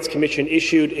Human Rights Commission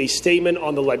issued a statement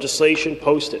on the legislation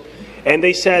posted. And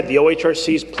they said the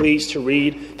OHRC is pleased to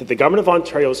read that the Government of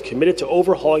Ontario is committed to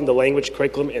overhauling the language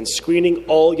curriculum and screening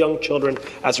all young children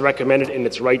as recommended in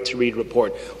its Right to Read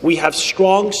report. We have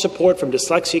strong support from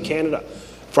Dyslexia Canada,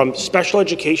 from special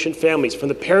education families, from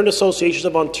the Parent Associations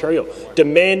of Ontario,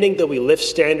 demanding that we lift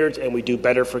standards and we do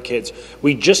better for kids.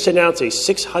 We just announced a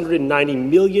 $690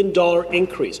 million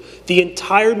increase. The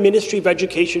entire Ministry of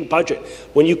Education budget,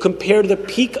 when you compare to the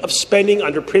peak of spending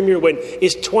under Premier Wynne,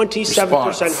 is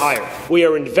 27% higher. We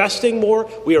are investing more,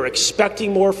 we are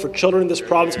expecting more for children in this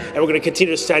province, and we're going to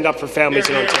continue to stand up for families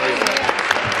in Ontario.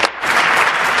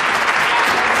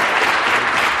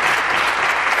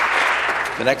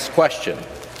 The next question.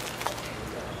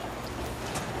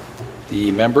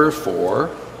 The member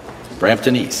for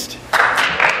Brampton East.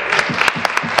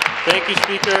 Thank you,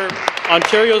 Speaker.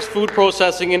 Ontario's food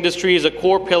processing industry is a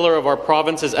core pillar of our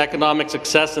province's economic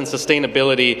success and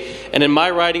sustainability, and in my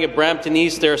riding of Brampton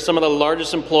East, there are some of the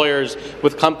largest employers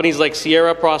with companies like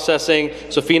Sierra Processing,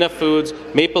 Sofina Foods,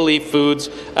 Maple Leaf Foods,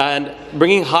 and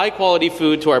bringing high-quality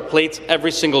food to our plates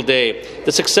every single day.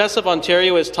 The success of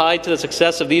Ontario is tied to the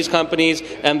success of these companies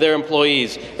and their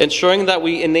employees. Ensuring that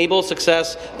we enable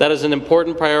success, that is an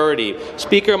important priority.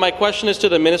 Speaker, my question is to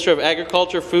the Minister of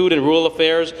Agriculture, Food and Rural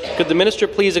Affairs. Could the Minister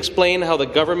please explain how the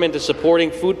government is supporting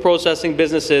food processing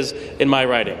businesses in my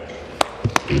riding?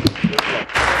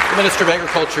 The Minister of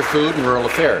Agriculture, Food and Rural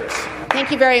Affairs. Thank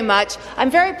you very much.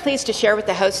 I'm very pleased to share with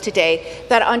the House today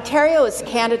that Ontario is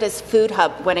Canada's food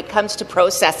hub when it comes to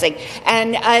processing.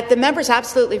 And the member's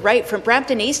absolutely right. From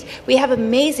Brampton East, we have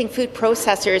amazing food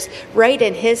processors right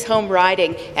in his home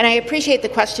riding. And I appreciate the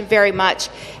question very much.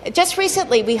 Just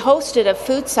recently, we hosted a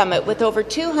food summit with over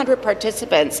 200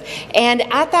 participants. And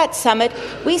at that summit,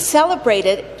 we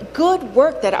celebrated good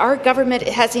work that our government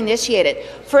has initiated.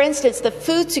 For instance, the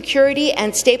Food Security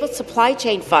and Stable Supply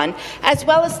Chain Fund, as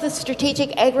well as the Strategic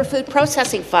Agri-Food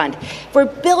Processing Fund. We're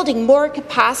building more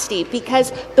capacity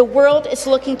because the world is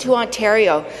looking to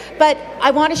Ontario. But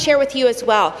I want to share with you as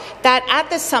well that at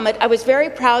the summit, I was very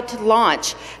proud to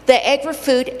launch the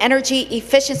Agri-Food Energy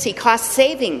Efficiency Cost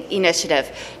Saving Initiative,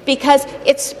 because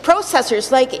it's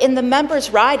processors like in the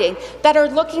members' riding that are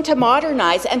looking to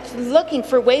modernize and looking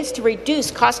for ways to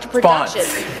reduce cost of production.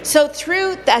 So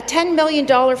through the $10 million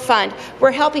fund,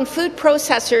 we're helping food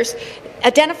processors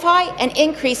identify and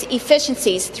increase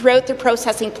efficiencies throughout their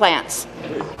processing plants.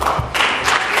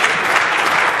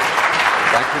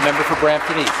 Back to the member for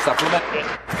Brampton East. Supplement.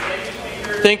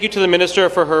 Thank you to the Minister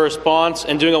for her response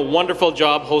and doing a wonderful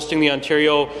job hosting the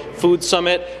Ontario Food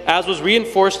Summit. As was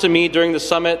reinforced to me during the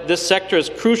summit, this sector is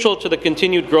crucial to the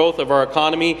continued growth of our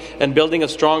economy and building a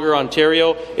stronger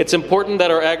Ontario. It's important that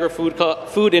our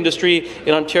agri-food industry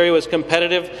in Ontario is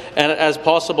competitive and as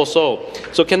possible so.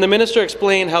 So can the Minister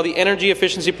explain how the Energy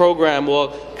Efficiency Program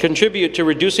will contribute to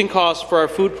reducing costs for our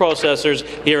food processors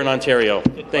here in Ontario?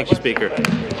 Thank you, Speaker.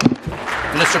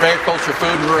 Minister of Agriculture, Food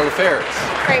and Rural Affairs.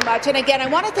 Very much. And again, I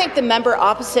want to thank the member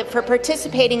opposite for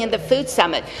participating in the Food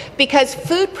Summit, because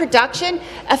food production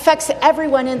affects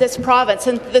everyone in this province.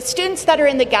 And the students that are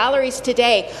in the galleries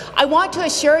today, I want to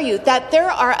assure you that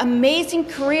there are amazing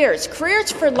careers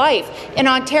for life in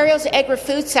Ontario's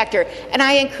agri-food sector. And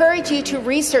I encourage you to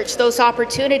research those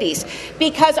opportunities,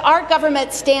 because our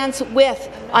government stands with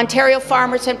Ontario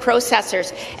farmers and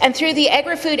processors. And through the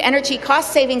Agri-Food Energy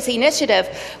Cost Savings Initiative,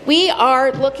 we are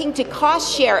looking to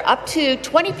cost share up to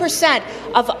 20%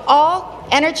 of all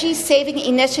energy-saving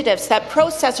initiatives that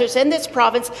processors in this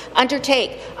province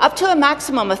undertake, up to a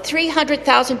maximum of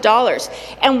 $300,000.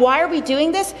 And why are we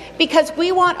doing this? Because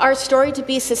we want our story to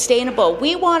be sustainable.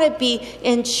 We want to be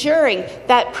ensuring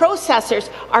that processors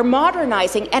are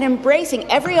modernizing and embracing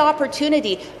every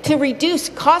opportunity to reduce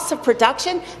costs of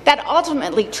production that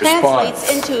ultimately translates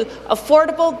into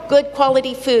affordable, good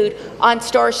quality food on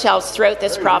store shelves throughout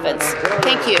this province.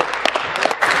 Thank you.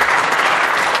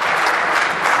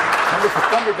 For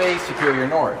Thunder Bay, Superior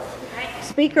North.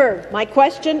 Speaker, my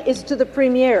question is to the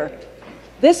Premier.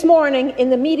 This morning in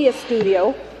the media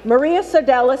studio, Maria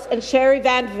Sardellis and Sherry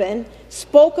Van Ven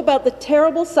spoke about the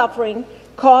terrible suffering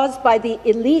caused by the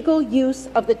illegal use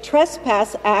of the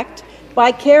Trespass Act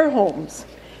by care homes.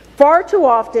 Far too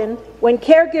often, when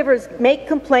caregivers make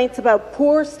complaints about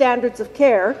poor standards of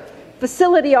care,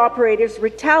 facility operators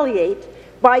retaliate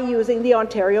by using the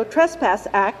Ontario Trespass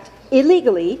Act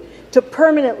illegally to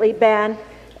permanently ban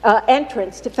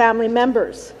entrance to family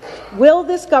members. Will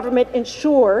this government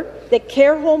ensure that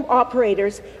care home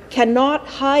operators cannot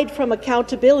hide from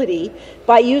accountability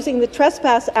by using the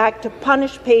Trespass Act to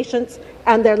punish patients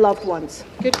and their loved ones?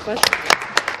 Good question.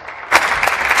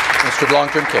 Mr. of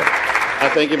Long-Term Care.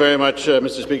 Thank you very much,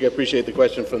 Mr. Speaker. I appreciate the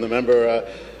question from the member.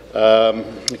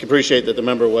 I can appreciate that the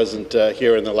member wasn't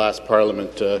here in the last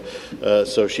Parliament,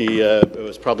 so she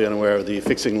was probably unaware of the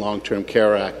Fixing Long-Term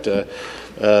Care Act,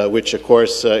 which, of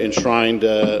course, enshrined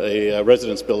a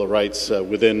Residents' Bill of Rights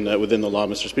within the law,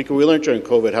 Mr. Speaker. We learned during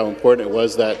COVID how important it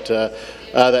was that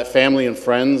that family and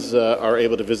friends are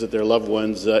able to visit their loved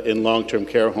ones in long-term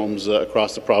care homes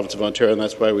across the province of Ontario, and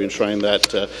that's why we enshrined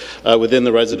that within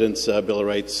the Residents' Bill of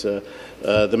Rights.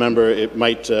 The member, it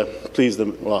might please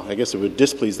them. Well, I guess it would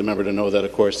displease the member to know that,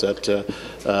 of course, that the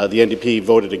NDP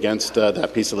voted against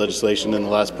that piece of legislation in the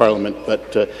last Parliament.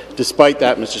 But despite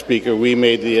that, Mr. Speaker, we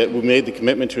made the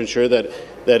commitment to ensure that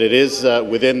that it is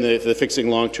within the Fixing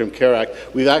Long-Term Care Act.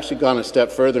 We've actually gone a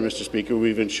step further, Mr. Speaker.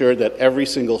 We've ensured that every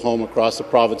single home across the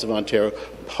province of Ontario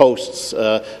posts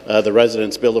the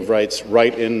Residents' Bill of Rights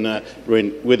right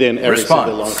within every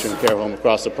single long-term care home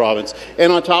across the province.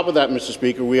 And on top of that, Mr.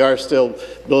 Speaker, we are still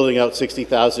building out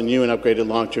 60,000 new and upgraded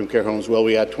long-term care homes. Well,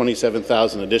 we had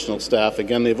 27,000 additional staff.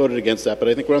 Again, they voted against that, but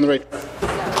I think we're on the right track.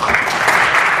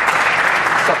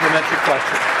 Supplementary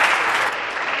question.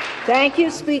 Thank you,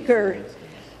 Speaker.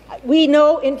 We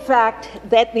know, in fact,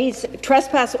 that these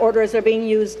trespass orders are being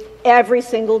used every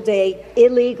single day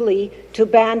illegally to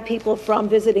ban people from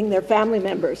visiting their family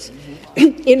members.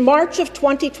 In March of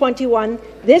 2021,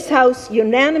 this House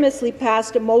unanimously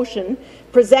passed a motion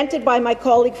presented by my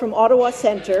colleague from Ottawa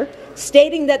Centre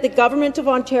stating that the Government of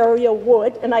Ontario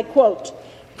would, and I quote,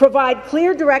 provide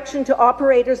clear direction to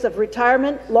operators of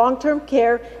retirement, long-term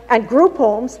care and group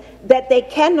homes that they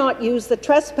cannot use the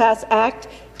Trespass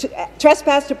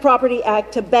to Property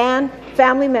Act to ban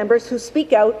family members who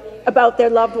speak out about their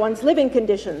loved ones' living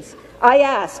conditions. I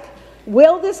ask,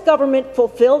 will this government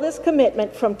fulfill this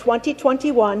commitment from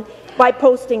 2021 by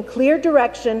posting clear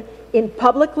direction in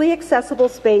publicly accessible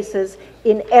spaces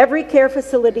in every care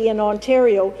facility in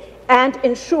Ontario and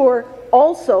ensure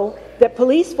also that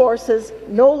police forces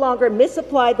no longer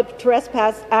misapply the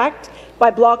Trespass Act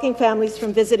by blocking families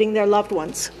from visiting their loved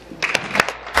ones?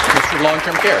 Mr.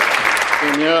 Long-Term Care.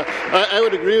 Yeah, I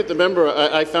would agree with the member.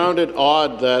 I found it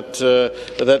odd that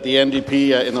that the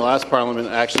NDP in the last Parliament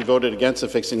actually voted against the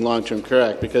Fixing Long-Term Care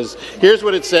Act, because here's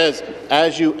what it says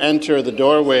as you enter the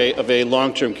doorway of a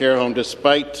long-term care home,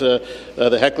 despite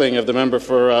the heckling of the member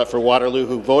for Waterloo,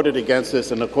 who voted against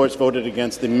this and, of course, voted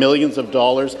against the millions of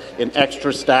dollars in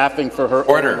extra staffing for her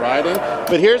own riding.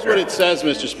 But here's what it says,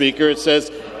 Mr. Speaker. It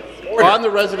says, on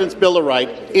the Residents' Bill of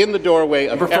Rights, in the doorway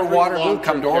of every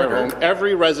long-term care home,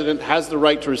 every resident has the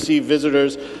right to receive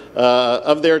visitors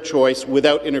of their choice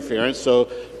without interference. So,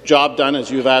 job done,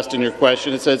 as you've asked in your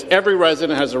question. It says every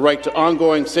resident has a right to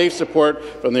ongoing safe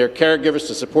support from their caregivers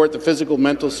to support the physical,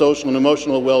 mental, social and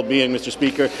emotional well-being, Mr.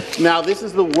 Speaker. Now, this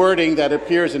is the wording that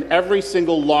appears in every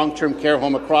single long-term care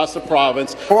home across the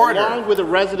province, along with the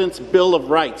Residents' Bill of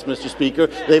Rights, Mr. Speaker.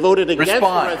 They voted against the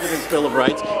Residents' Bill of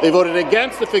Rights. They voted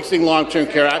against the Fixing Long-Term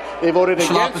Care Act. They voted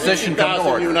against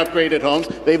 60,000 new and upgraded homes.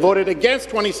 They voted against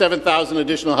 27,000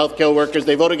 additional health care workers.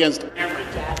 They voted against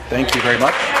everything. Thank you very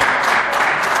much.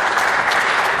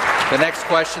 The next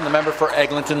question, the member for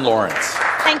Eglinton Lawrence.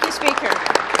 Thank you, Speaker.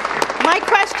 My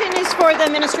question is for the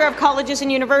Minister of Colleges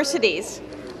and Universities.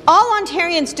 All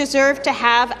Ontarians deserve to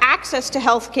have access to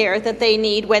health care that they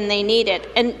need when they need it.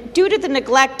 And due to the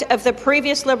neglect of the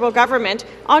previous Liberal government,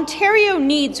 Ontario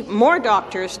needs more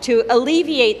doctors to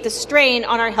alleviate the strain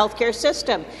on our health care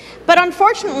system. But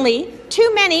unfortunately,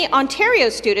 too many Ontario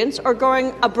students are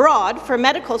going abroad for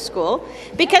medical school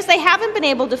because they haven't been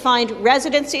able to find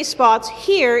residency spots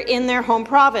here in their home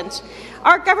province.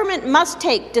 Our government must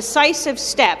take decisive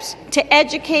steps to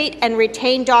educate and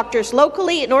retain doctors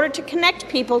locally in order to connect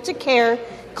people to care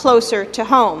closer to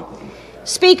home.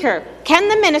 Speaker, can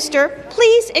the minister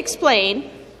please explain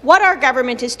what our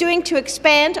government is doing to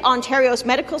expand Ontario's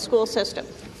medical school system?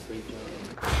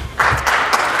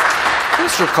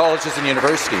 Minister of Colleges and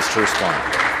Universities to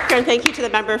respond. And thank you to the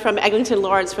member from Eglinton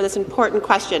Lawrence for this important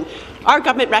question. Our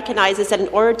government recognizes that in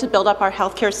order to build up our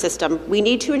healthcare system, we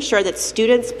need to ensure that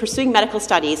students pursuing medical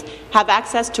studies have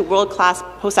access to world-class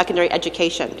post-secondary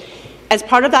education. As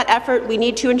part of that effort, we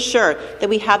need to ensure that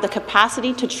we have the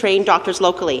capacity to train doctors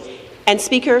locally. And,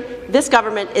 Speaker, this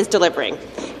government is delivering.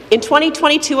 In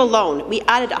 2022 alone, we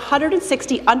added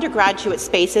 160 undergraduate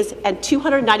spaces and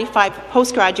 295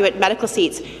 postgraduate medical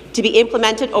seats to be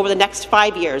implemented over the next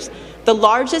 5 years, the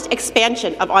largest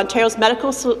expansion of Ontario's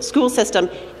medical school system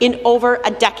in over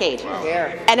a decade.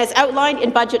 And as outlined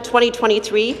in Budget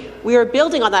 2023, we are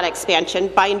building on that expansion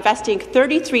by investing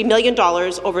 $33 million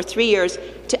over 3 years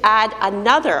to add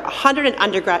another 100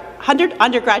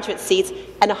 undergraduate seats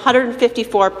and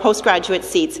 154 postgraduate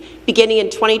seats beginning in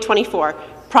 2024,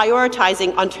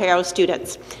 prioritizing Ontario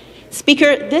students.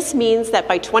 Speaker, this means that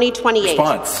by 2028,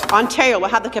 Ontario will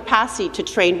have the capacity to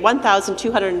train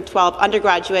 1,212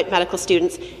 undergraduate medical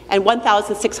students and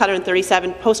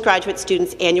 1,637 postgraduate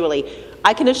students annually.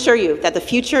 I can assure you that the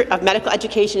future of medical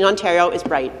education in Ontario is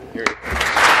bright.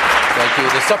 Thank you.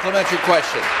 The supplementary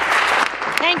question.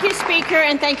 Thank you, Speaker,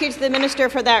 and thank you to the Minister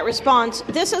for that response.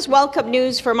 This is welcome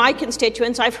news for my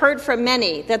constituents. I've heard from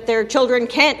many that their children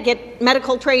can't get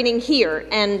medical training here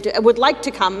and would like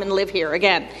to come and live here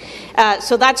again.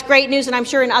 So that's great news, and I'm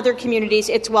sure in other communities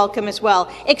it's welcome as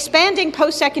well. Expanding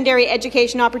post-secondary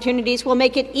education opportunities will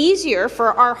make it easier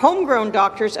for our homegrown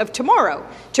doctors of tomorrow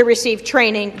to receive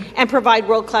training and provide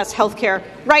world-class health care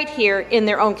right here in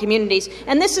their own communities.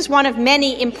 And this is one of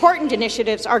many important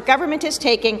initiatives our government is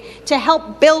taking to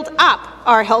help build up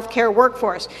our healthcare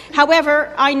workforce.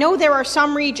 However, I know there are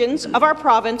some regions of our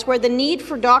province where the need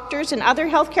for doctors and other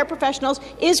healthcare professionals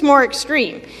is more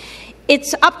extreme.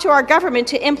 It's up to our government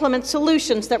to implement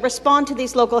solutions that respond to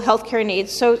these local healthcare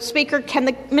needs. So, Speaker, can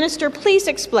the Minister please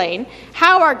explain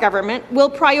how our government will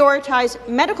prioritise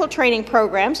medical training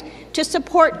programs to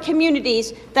support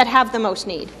communities that have the most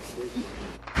need?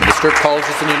 Minister of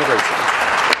Colleges and Universities.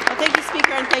 Well, thank you,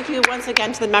 Speaker, and thank you once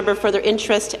again to the member for their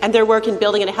interest and their work in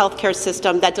building a healthcare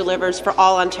system that delivers for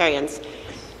all Ontarians.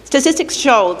 Statistics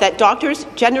show that doctors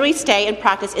generally stay and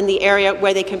practice in the area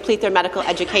where they complete their medical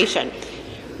education.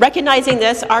 Recognizing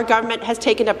this, our government has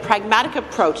taken a pragmatic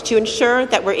approach to ensure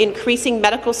that we're increasing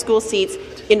medical school seats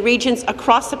in regions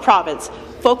across the province,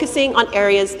 focusing on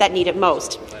areas that need it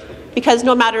most. Because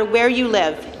no matter where you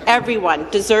live, everyone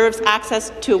deserves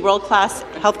access to a world-class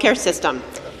healthcare system.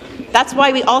 That's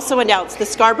why we also announced the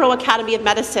Scarborough Academy of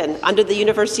Medicine under the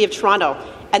University of Toronto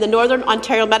and the Northern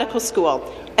Ontario Medical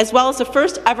School, as well as the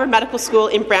first ever medical school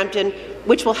in Brampton,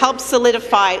 which will help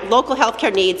solidify local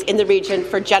healthcare needs in the region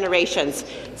for generations,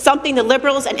 something the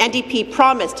Liberals and NDP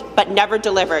promised but never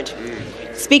delivered.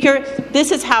 Speaker,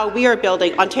 this is how we are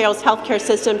building Ontario's healthcare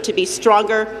system to be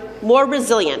stronger, more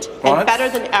resilient, and better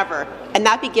than ever, and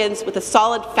that begins with a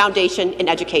solid foundation in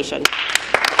education.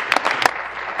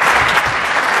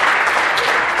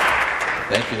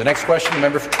 Thank you. The next question, the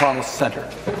member for Toronto Centre.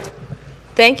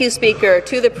 Thank you, Speaker.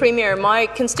 To the Premier, my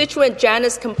constituent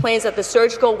Janice complains that the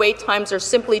surgical wait times are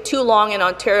simply too long in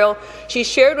Ontario. She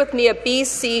shared with me a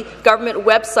BC government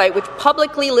website which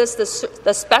publicly lists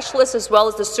the specialists as well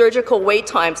as the surgical wait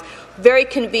times. Very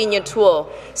convenient tool.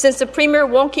 Since the Premier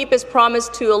won't keep his promise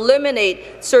to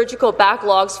eliminate surgical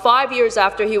backlogs 5 years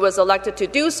after he was elected to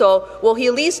do so, will he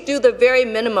at least do the very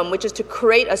minimum, which is to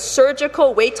create a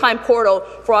surgical wait time portal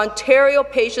for Ontario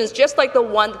patients, just like the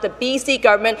one that the BC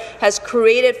government has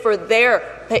created for their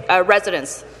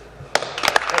residents?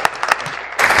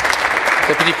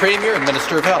 Deputy Premier and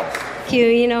Minister of Health. Thank you.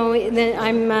 You know,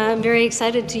 I'm very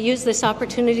excited to use this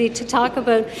opportunity to talk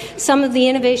about some of the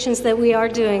innovations that we are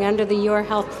doing under the Your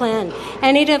Health plan.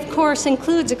 And it, of course,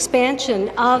 includes expansion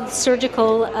of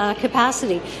surgical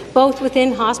capacity, both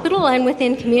within hospital and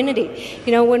within community.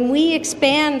 You know, when we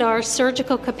expand our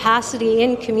surgical capacity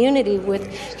in community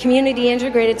with community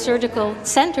integrated surgical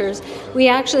centres, we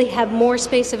actually have more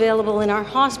space available in our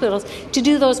hospitals to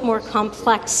do those more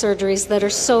complex surgeries that are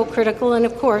so critical, and,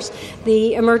 of course,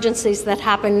 the emergencies that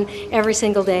happen every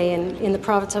single day in the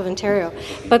province of Ontario.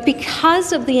 But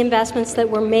because of the investments that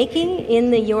we're making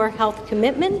in the Your Health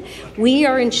commitment, we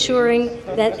are ensuring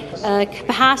that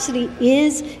capacity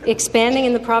is expanding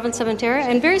in the province of Ontario,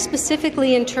 and very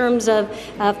specifically in terms of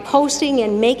posting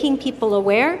and making people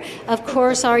aware. Of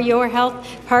course, our Your Health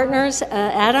partners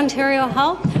at Ontario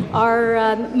Health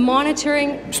are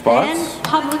monitoring and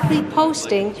publicly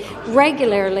posting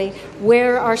regularly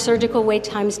where our surgical wait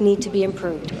times need to be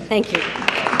improved. Thank you.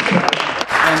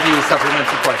 And the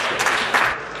supplementary question.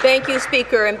 Thank you,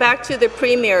 Speaker. And back to the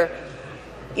Premier.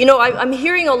 You know, I'm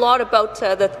hearing a lot about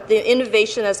the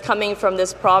innovation that's coming from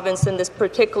this province and this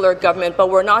particular government, but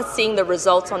we're not seeing the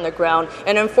results on the ground.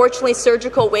 And unfortunately,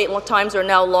 surgical wait times are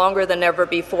now longer than ever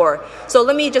before. So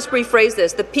let me just rephrase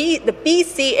this. The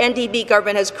BC NDP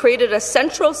government has created a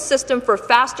central system for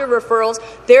faster referrals.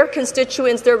 Their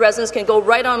constituents, their residents can go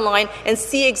right online and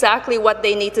see exactly what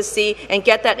they need to see and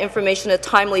get that information in a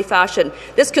timely fashion.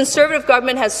 This Conservative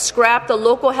government has scrapped the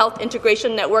local health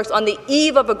integration networks on the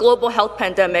eve of a global health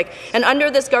pandemic. And under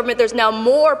this government, there's now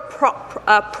more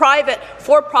private,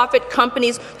 for-profit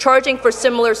companies charging for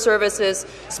similar services.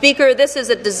 Speaker, this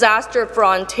is a disaster for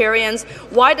Ontarians.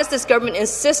 Why does this government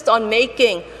insist on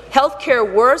making health care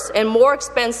worse and more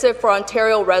expensive for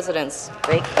Ontario residents?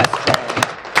 Thank you.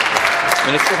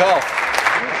 Minister of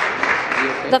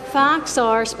Health. The facts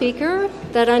are, Speaker,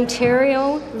 that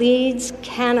Ontario leads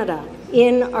Canada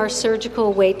in our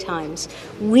surgical wait times.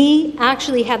 We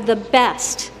actually have the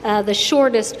best, the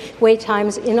shortest wait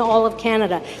times in all of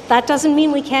Canada. That doesn't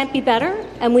mean we can't be better,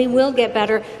 and we will get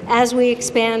better as we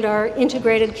expand our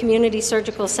integrated community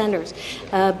surgical centres.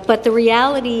 But the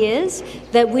reality is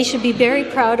that we should be very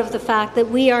proud of the fact that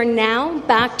we are now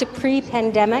back to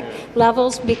pre-pandemic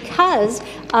levels because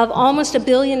of almost $1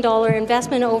 billion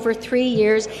investment over 3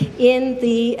 years in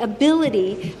the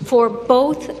ability for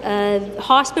both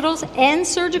hospitals and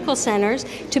surgical centres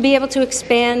to be able to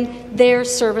expand their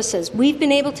services. We've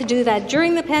been able to do that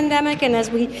during the pandemic and as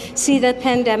we see the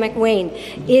pandemic wane.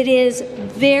 It is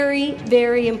very,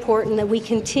 very important that we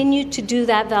continue to do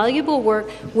that valuable work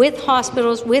with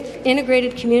hospitals, with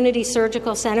integrated community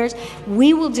surgical centres.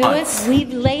 We will do it.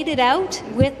 We've laid it out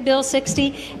with Bill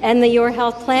 60 and the Your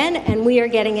Health Plan, and we are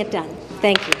getting it done.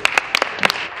 Thank you.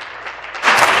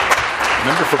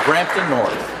 Member for Brampton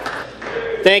North.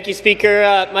 Thank you,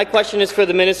 Speaker. My question is for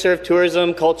the Minister of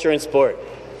Tourism, Culture and Sport.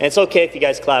 And it's okay if you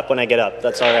guys clap when I get up.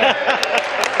 That's all right.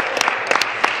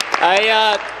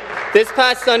 This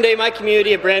past Sunday, my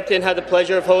community of Brampton had the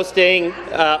pleasure of hosting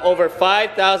over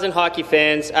 5,000 hockey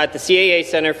fans at the CAA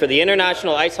Centre for the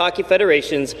International Ice Hockey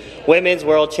Federation's Women's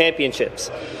World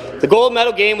Championships. The gold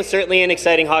medal game was certainly an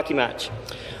exciting hockey match.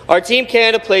 Our Team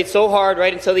Canada played so hard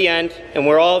right until the end, and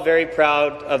we're all very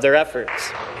proud of their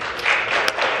efforts.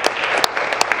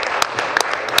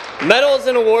 Medals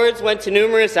and awards went to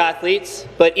numerous athletes,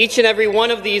 but each and every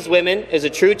one of these women is a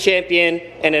true champion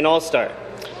and an all-star.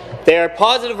 They are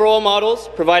positive role models,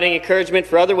 providing encouragement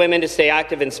for other women to stay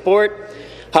active in sport.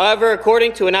 However,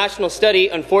 according to a national study,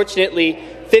 unfortunately,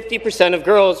 50% of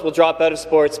girls will drop out of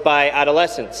sports by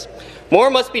adolescence. More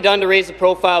must be done to raise the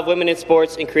profile of women in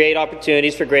sports and create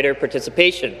opportunities for greater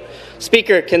participation.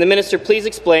 Speaker, can the minister please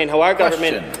explain how our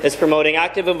government is promoting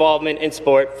active involvement in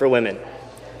sport for women?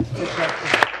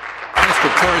 Minister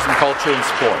of Tourism, Culture and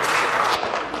Sport.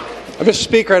 Mr.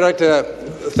 Speaker, I'd like to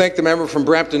thank the member from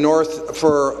Brampton North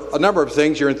for a number of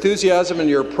things, your enthusiasm and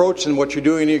your approach and what you're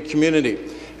doing in your community.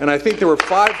 And I think there were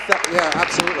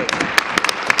absolutely.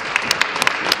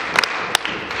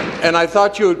 And I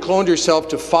thought you had cloned yourself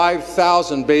to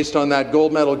 5,000 based on that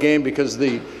gold medal game because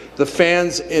the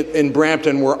fans in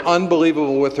Brampton were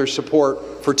unbelievable with their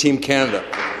support for Team Canada.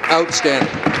 Outstanding.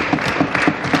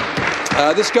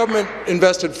 This government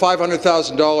invested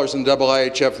 $500,000 in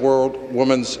IIHF World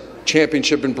Women's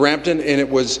Championship in Brampton, and it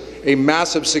was a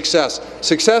massive success.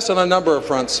 Success on a number of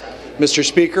fronts, Mr.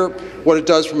 Speaker. What it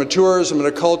does from a tourism and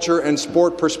a culture and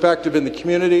sport perspective in the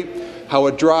community, how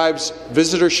it drives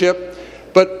visitorship.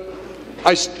 But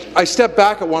I stepped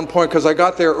back at one point because I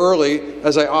got there early,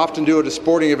 as I often do at a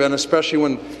sporting event, especially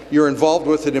when you're involved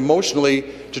with it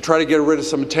emotionally, to try to get rid of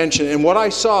some attention. And what I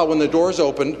saw when the doors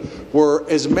opened were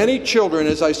as many children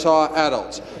as I saw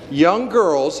adults. Young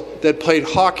girls that played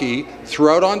hockey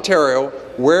throughout Ontario,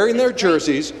 wearing their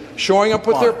jerseys, showing up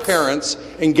with their parents,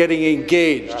 and getting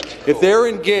engaged. If they're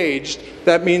engaged,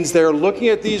 that means they're looking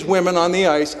at these women on the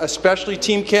ice, especially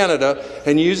Team Canada,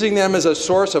 and using them as a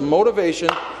source of motivation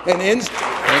and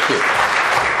Thank you.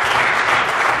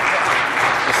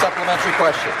 The supplementary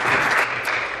question.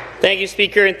 Thank you,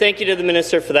 Speaker, and thank you to the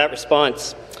Minister for that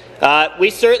response. We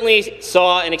certainly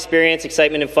saw and experienced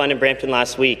excitement and fun in Brampton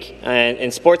last week,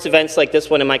 and sports events like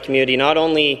this one in my community not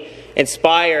only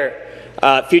inspire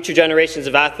future generations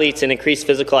of athletes and increase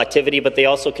physical activity, but they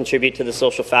also contribute to the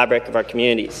social fabric of our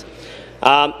communities.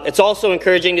 It's also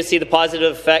encouraging to see the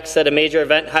positive effects that a major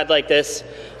event had like this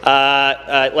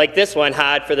one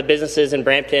had for the businesses in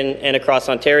Brampton and across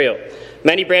Ontario.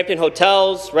 Many Brampton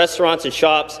hotels, restaurants and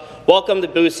shops welcomed the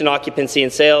boost in occupancy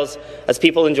and sales as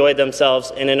people enjoyed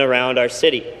themselves in and around our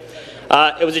city.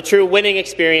 It was a true winning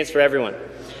experience for everyone.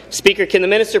 Speaker, can the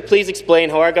minister please explain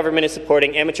how our government is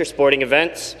supporting amateur sporting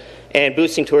events and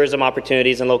boosting tourism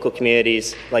opportunities in local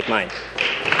communities like mine?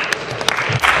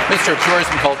 Mr. of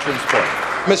Tourism, Culture and Sport.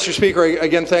 Mr. Speaker,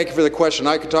 again, thank you for the question.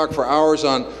 I could talk for hours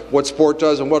on what sport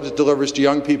does and what it delivers to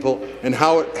young people and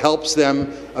how it helps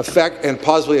them affect and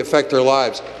positively affect their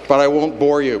lives, but I won't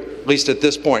bore you, at least at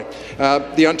this point.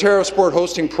 The Ontario Sport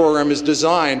Hosting Program is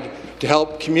designed to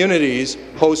help communities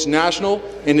host national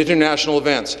and international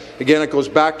events. Again, it goes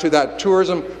back to that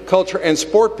tourism, culture and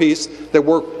sport piece that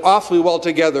work awfully well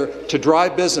together to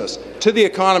drive business, to the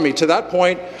economy. To that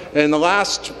point, in the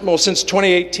last, since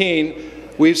 2018,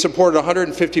 we've supported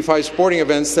 155 sporting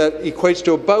events that equates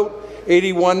to about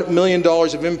 $81 million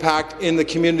of impact in the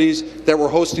communities that were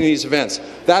hosting these events.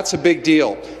 That's a big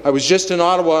deal. I was just in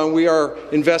Ottawa, and we are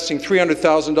investing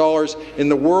 $300,000 in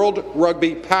the World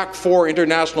Rugby Pac-4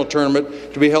 International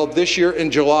Tournament to be held this year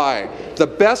in July. The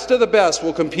best of the best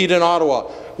will compete in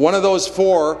Ottawa. One of those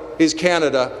four is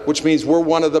Canada, which means we're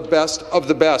one of the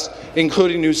best,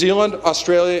 including New Zealand,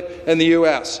 Australia, and the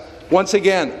U.S. Once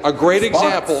again, a great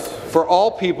example for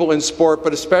all people in sport,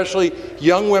 but especially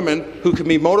young women who can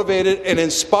be motivated and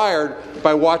inspired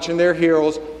by watching their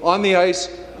heroes on the ice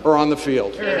or on the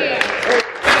field. Thank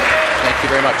you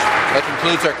very much. That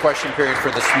concludes our question period for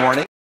this morning.